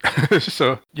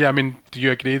 So yeah, I mean, do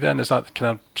you agree then? Is that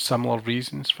kind of similar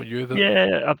reasons for you?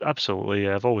 Yeah, absolutely.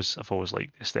 Yeah, I've always liked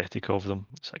the aesthetic of them.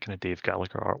 It's that kind of Dave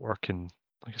Gallagher artwork, and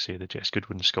like I say, the Jess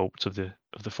Goodwin sculpts of the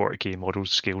 40k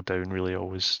models scaled down really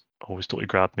always totally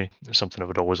grabbed me. It's something I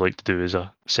would always like to do as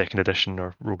a second edition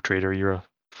or Rogue Trader era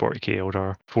 40k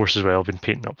Eldar force as well. I've been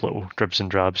painting up little dribs and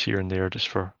drabs here and there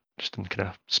just in kind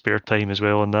of spare time as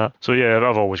well on that. So yeah,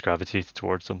 I've always gravitated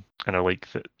towards them, and I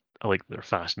like that they're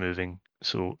fast moving.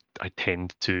 So I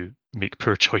tend to make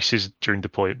poor choices during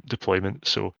deployment.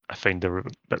 So I find they're a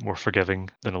bit more forgiving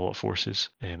than a lot of forces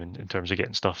in terms of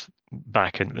getting stuff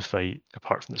back into the fight,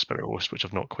 apart from the Spirit Host, which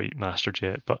I've not quite mastered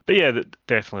yet. But yeah,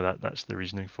 definitely that's the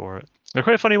reasoning for it. They're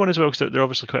quite a funny one as well, because they're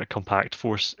obviously quite a compact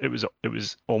force. It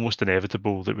was almost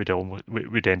inevitable that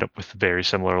we'd end up with very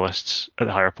similar lists at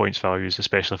the higher points values,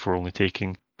 especially if we're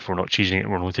not cheesing it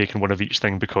and we're only taking one of each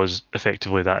thing, because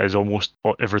effectively that is almost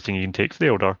everything you can take for the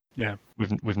Eldar. Yeah.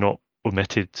 We've not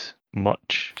omitted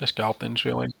much. Just Guardians,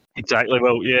 really. Exactly.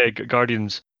 Well, yeah,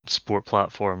 Guardians support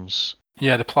platforms.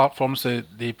 Yeah, the platforms, the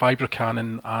Vibra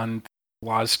Cannon and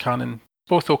Las Cannon,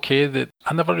 both okay. That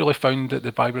I never really found that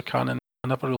the Vibra Cannon, I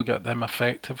never really got them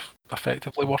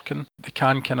effectively working. They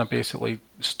can kind of basically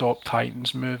stop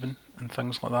Titans moving and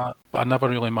things like that, but I never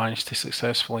really managed to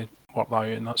successfully work that out,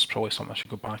 and that's probably something I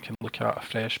should go back and look at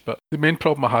afresh. But the main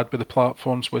problem I had with the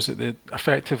platforms was that they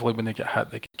effectively, when they get hit,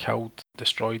 they get killed,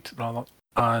 destroyed rather,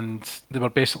 and they were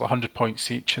basically 100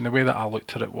 points each. And the way that I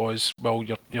looked at it was, well,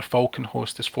 your Falcon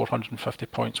host is 450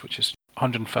 points, which is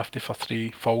 150 for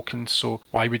 3 Falcons, so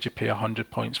why would you pay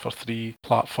 100 points for 3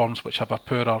 platforms which have a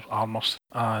poorer armors,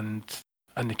 and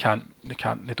they don't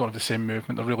have the same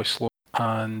movement, they're really slow.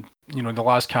 And the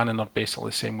Las Cannon are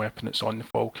basically the same weapon that's on the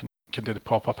Falcon, can do the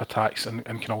pop-up attacks and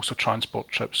can also transport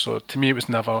trips. So to me, it was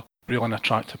never really an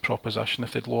attractive proposition.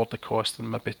 If they'd lowered the cost,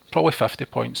 then probably 50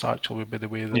 points actually would be the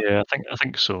way that... Yeah, I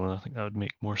think so. I think that would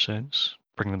make more sense.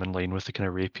 Bring them in line with the kind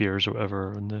of rapiers or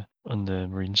whatever on the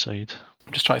Marine side.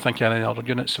 I'm just trying to think of any other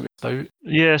units that we out.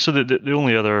 Yeah, so the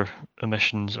only other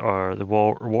emissions are the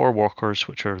war walkers,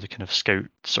 which are the kind of scout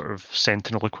sort of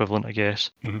sentinel equivalent, I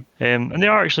guess. Mhm. And they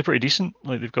are actually pretty decent.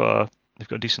 Like they've got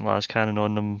a decent las cannon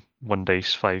on them, 1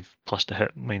 dice, 5+ to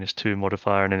hit, -2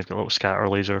 modifier, and then they've got a little scatter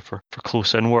laser for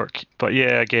close in work. But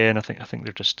yeah, again, I think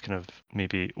they're just kind of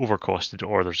maybe overcosted,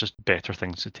 or there's just better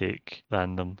things to take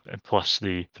than them. And plus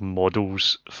the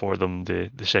models for them,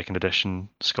 the second edition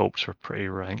sculpts were pretty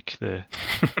rank. The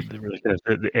really kind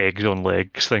of the eggs on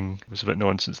legs thing was a bit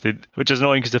nonsense. Which is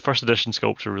annoying because the first edition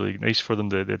sculpts were really nice for them.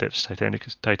 The Adeptus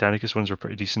Titanicus ones were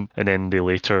pretty decent, and then they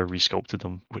later resculpted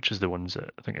them, which is the ones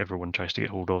that I think everyone tries to get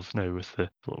hold of now with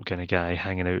the little kind of guy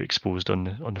hanging out exposed on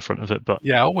the front of it. But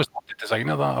yeah, I always loved the design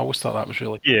of that. I always thought that was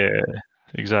really cool. yeah.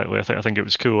 Exactly. I think it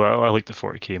was cool. I like the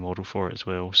 40k model for it as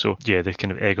well. So yeah, the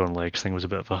kind of egg on legs thing was a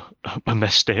bit of a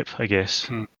misstep, I guess.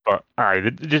 But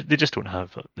they just don't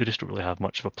really have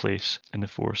much of a place in the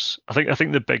Force. I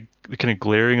think the kind of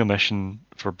glaring omission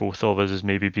for both of us has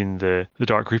maybe been the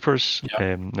Dark Reapers.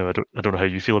 Yeah. No, I don't know how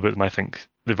you feel about them. I think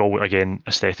they've always, again,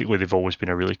 aesthetically, they've always been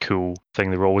a really cool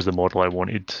thing. They were always the model I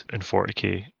wanted in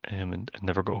 40k, and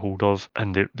never got hold of.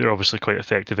 And they're obviously quite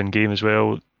effective in game as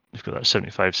well. They've got that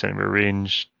 75 centimeter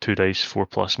range, 2 dice, 4+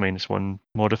 -1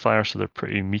 modifier, so they're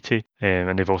pretty meaty.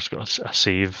 And they've also got a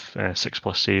save,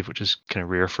 6+ save, which is kind of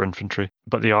rare for infantry.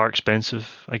 But they are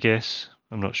expensive, I guess.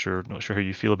 I'm not sure how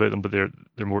you feel about them, but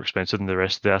they're more expensive than the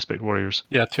rest of the Aspect Warriors.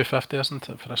 Yeah, 250, isn't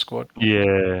it, for a squad?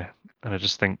 Yeah. And I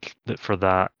just think that for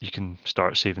that, you can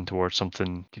start saving towards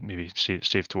something, maybe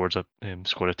save towards a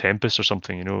squad of Tempest or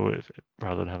something,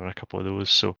 rather than having a couple of those.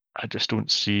 So I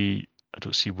don't see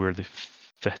where they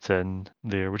fit in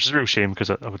there, which is a real shame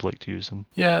because I would like to use them.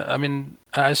 Yeah, I mean,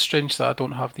 it is strange that I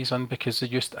don't have these in because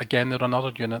they're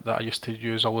another unit that I used to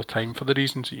use all the time for the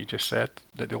reasons that you just said,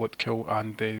 that they looked cool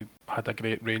and they had a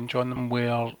great range on them,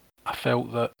 where I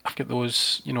felt that I've got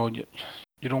those, you're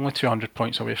only 200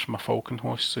 points away from a Falcon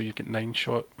Host, so you get 9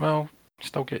 shot. Well, you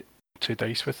still get 2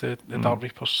 dice with the Dark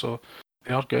Reapers, so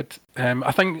they are good.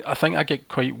 I think I get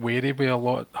quite wary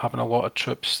with having a lot of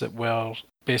troops that were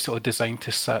basically designed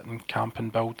to sit and camp in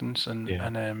buildings, and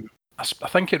I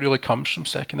think it really comes from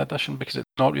second edition because it's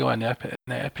not really an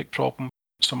epic problem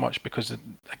so much because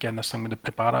again this thing with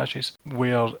the barrages,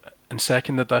 where in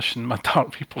second edition my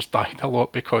Dark Reapers died a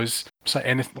lot because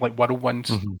anything like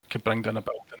whirlwinds could bring down a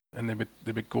building and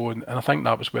they would go, and I think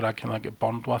that was where I kind of get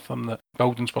burned with them, that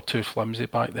buildings were too flimsy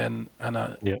back then, and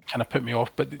it kind of put me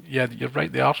off. But yeah, you're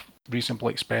right, they are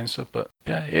reasonably expensive, but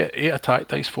yeah, 8 attack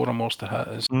dice, 4 or more to hit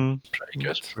is pretty good.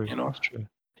 That's true. That's true.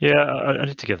 Yeah, I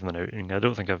need to give them an outing. I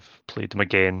don't think I've played them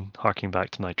again. Harking back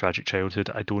to my tragic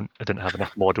childhood, I didn't have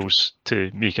enough models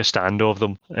to make a stand of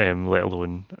them, let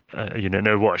alone a unit.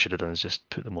 Now, what I should have done is just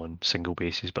put them on single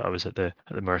bases, but I was at the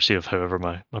mercy of however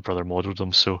my brother modelled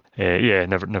them. So yeah,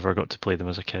 never got to play them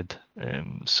as a kid.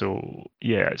 So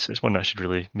yeah, it's one that I should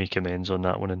really make amends on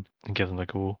that one and give them a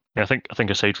go. Yeah, I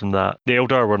think aside from that, the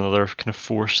Eldar were another kind of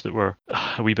force that were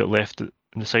a wee bit left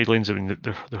in the sidelines. I mean,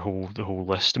 the whole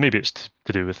list. Maybe it's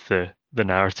to do with the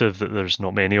narrative that there's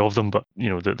not many of them, but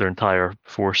that their entire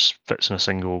force fits in a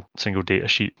single data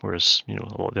sheet, whereas a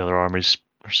lot of the other armies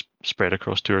are spread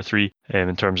across 2 or 3.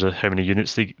 In terms of how many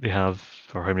units they have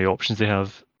or how many options they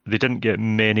have, they didn't get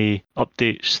many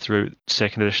updates throughout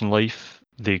second edition life.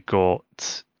 They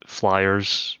got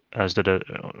flyers, as did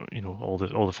all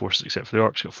the forces except for the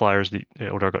Orcs got flyers. The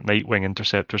Eldar got Nightwing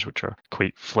interceptors, which are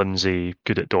quite flimsy,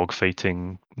 good at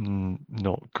dogfighting,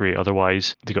 not great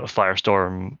otherwise. They got a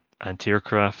Firestorm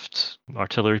anti-aircraft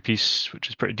artillery piece, which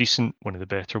is pretty decent, one of the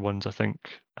better ones, I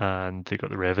think. And they got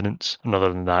the Revenants. And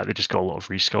other than that, they just got a lot of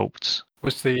resculpts.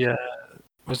 Was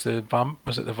it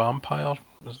the Vampire?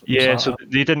 Yeah, so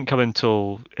they didn't come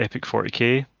until Epic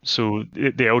 40k. So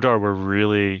the Eldar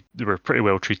were pretty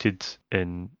well treated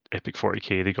in Epic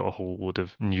 40k. They got a whole load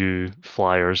of new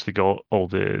flyers. They got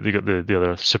the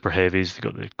other super heavies. They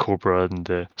got the Cobra and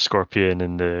the Scorpion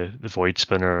and the Void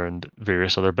Spinner and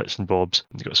various other bits and bobs.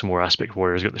 They got some more Aspect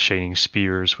Warriors. They got the Shining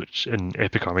Spears, which in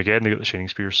Epic Armageddon they got the Shining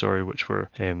Spears, which were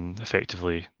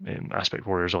effectively Aspect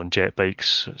Warriors on jet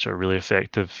bikes, which are really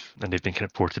effective. And they've been kind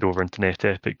of ported over into Net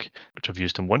Epic, which I've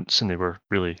used them once, and they were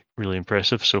really, really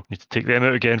impressive. So need to take them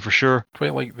out again for sure.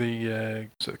 Quite like the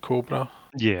Cobra.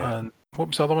 Yeah. And what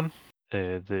was the other one?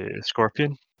 The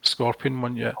Scorpion. Scorpion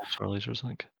one, yeah. Star lasers, I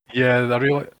think. Yeah,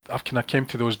 I've kind of came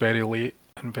to those very late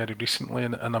and very recently,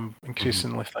 and I'm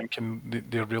increasingly thinking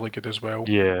they're really good as well.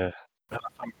 Yeah. And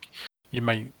I think you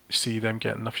might see them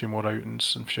getting a few more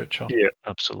outings in future. Yeah,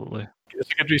 absolutely.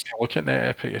 It's a good reason to look at Net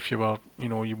Epic if you were,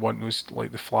 you want those,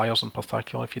 like the flyers in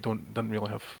particular, if you didn't really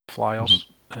have flyers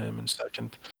in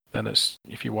second. then it's,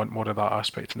 if you want more of that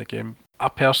aspect in the game. I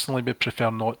personally would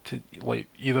prefer not to, like,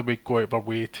 either we go out of our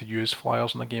way to use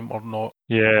flyers in the game or not.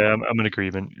 Yeah, I'm in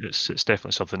agreement. It's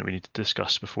definitely something that we need to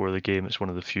discuss before the game. It's one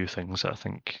of the few things that I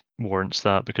think warrants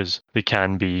that, because they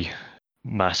can be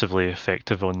massively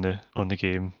effective on the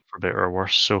game, for better or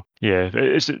worse. So yeah,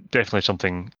 it's definitely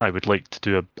something I would like to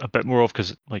do a bit more of,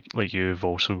 because like you've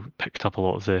also picked up a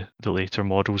lot of the later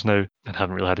models now and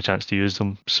haven't really had a chance to use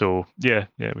them. So yeah,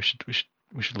 we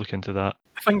should look into that.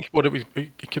 I think what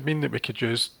it could mean that we could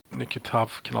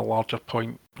have kind of larger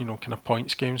kind of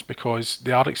points games, because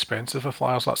they are expensive, the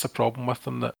flyers. That's the problem with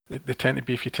them, that they tend to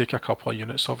be, if you take a couple of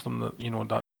units of them, that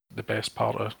that's the best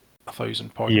part of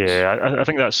 1,000 points. Yeah, I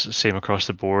think that's the same across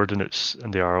the board,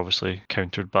 and they are obviously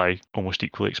countered by almost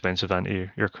equally expensive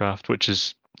anti-aircraft, which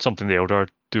is something the Eldar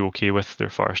do okay with. Their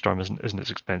Firestorm isn't as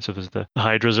expensive as the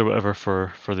Hydras or whatever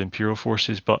for the Imperial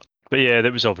forces, but yeah,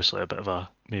 that was obviously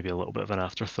maybe a little bit of an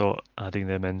afterthought adding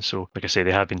them in. So like I say,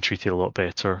 they have been treated a lot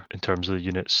better in terms of the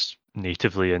units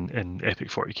natively in Epic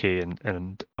 40k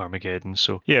and Armageddon.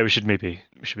 So yeah, we should maybe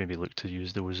look to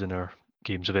use those in our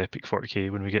games of Epic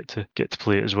 40k when we get to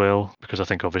play it as well, because I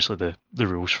think obviously the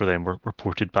rules for them were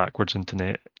ported backwards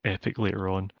into Epic later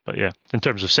on. But yeah, in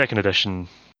terms of second edition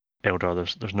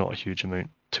Eldar, there's not a huge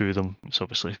amount to them. It's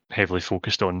obviously heavily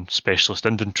focused on specialist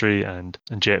infantry and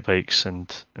jet bikes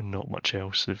and not much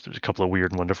else. There's a couple of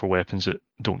weird and wonderful weapons that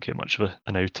don't get much of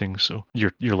an outing, so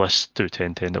your lists do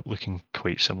tend to end up looking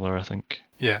quite similar, I think.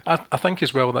 Yeah, I think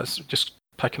as well, that's just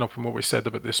picking up on what we said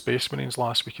about the Space Marines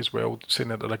last week as well, saying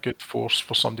that they're a good force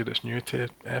for somebody that's new to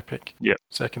Epic. Yeah.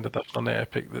 Second edition on the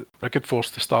Epic, that they're a good force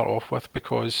to start off with,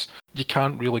 because you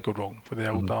can't really go wrong with the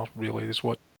Eldar, really, is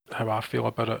how I feel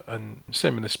about it. And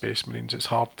same in the Space Marines, it's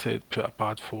hard to put a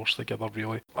bad force together,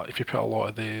 really. Like, if you put a lot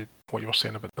of what you were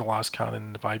saying about the Las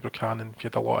Cannon, the Vibro Cannon, if you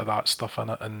had a lot of that stuff in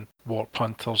it, and Warp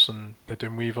Hunters and the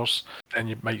Doomweavers, then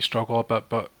you might struggle a bit.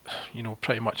 But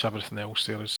pretty much everything else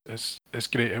there is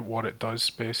great at what it does.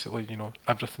 Basically,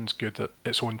 everything's good at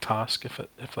its own task,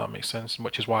 if that makes sense.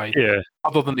 Which is why,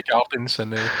 other than the Guardians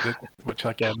and the which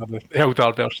again are the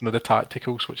Eldar version of the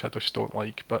Tacticals, which I just don't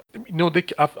like. But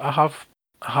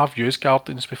I have used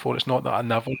Guardians before. It's not that I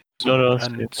never. No,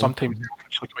 and sometimes it's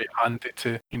actually quite handy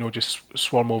to just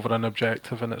swarm over an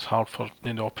objective, and it's hard for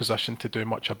opposition to do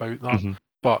much about that. Mm-hmm.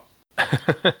 But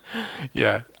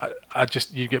yeah, I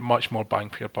just, you get much more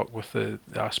bang for your buck with the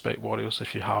Aspect Warriors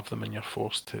if you have them in your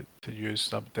force to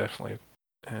use. I would definitely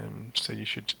say you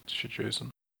should use them.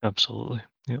 Absolutely.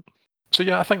 Yep. So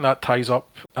yeah, I think that ties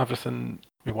up everything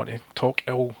we want to talk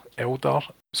Eldar.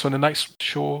 So the next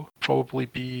show probably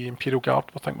be Imperial Guard.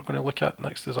 I think we're going to look at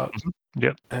next. Is that?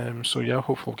 Yep. So yeah,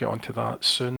 hopefully we'll get onto that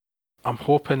soon. I'm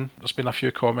hoping, there's been a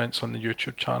few comments on the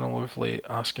YouTube channel of late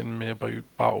asking me about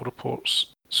battle reports.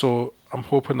 So I'm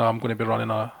hoping that I'm going to be running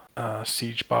a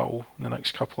siege battle in the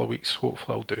next couple of weeks.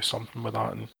 Hopefully I'll do something with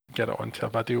that and get it onto a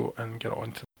video and get it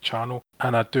onto the channel.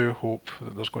 And I do hope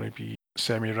that there's going to be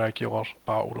semi-regular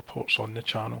battle reports on the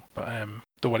channel. But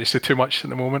don't want to say too much at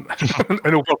the moment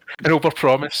and over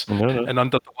promise and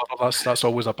under deliver. That's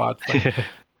always a bad thing.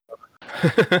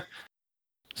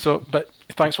 So, but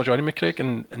thanks for joining me, Craig,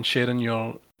 and sharing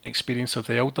your experience of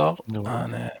the Eldar. No.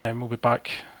 And we'll be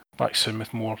back soon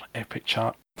with more epic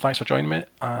chat. Thanks for joining me,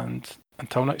 and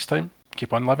until next time,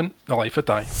 keep on living the life of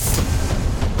Die.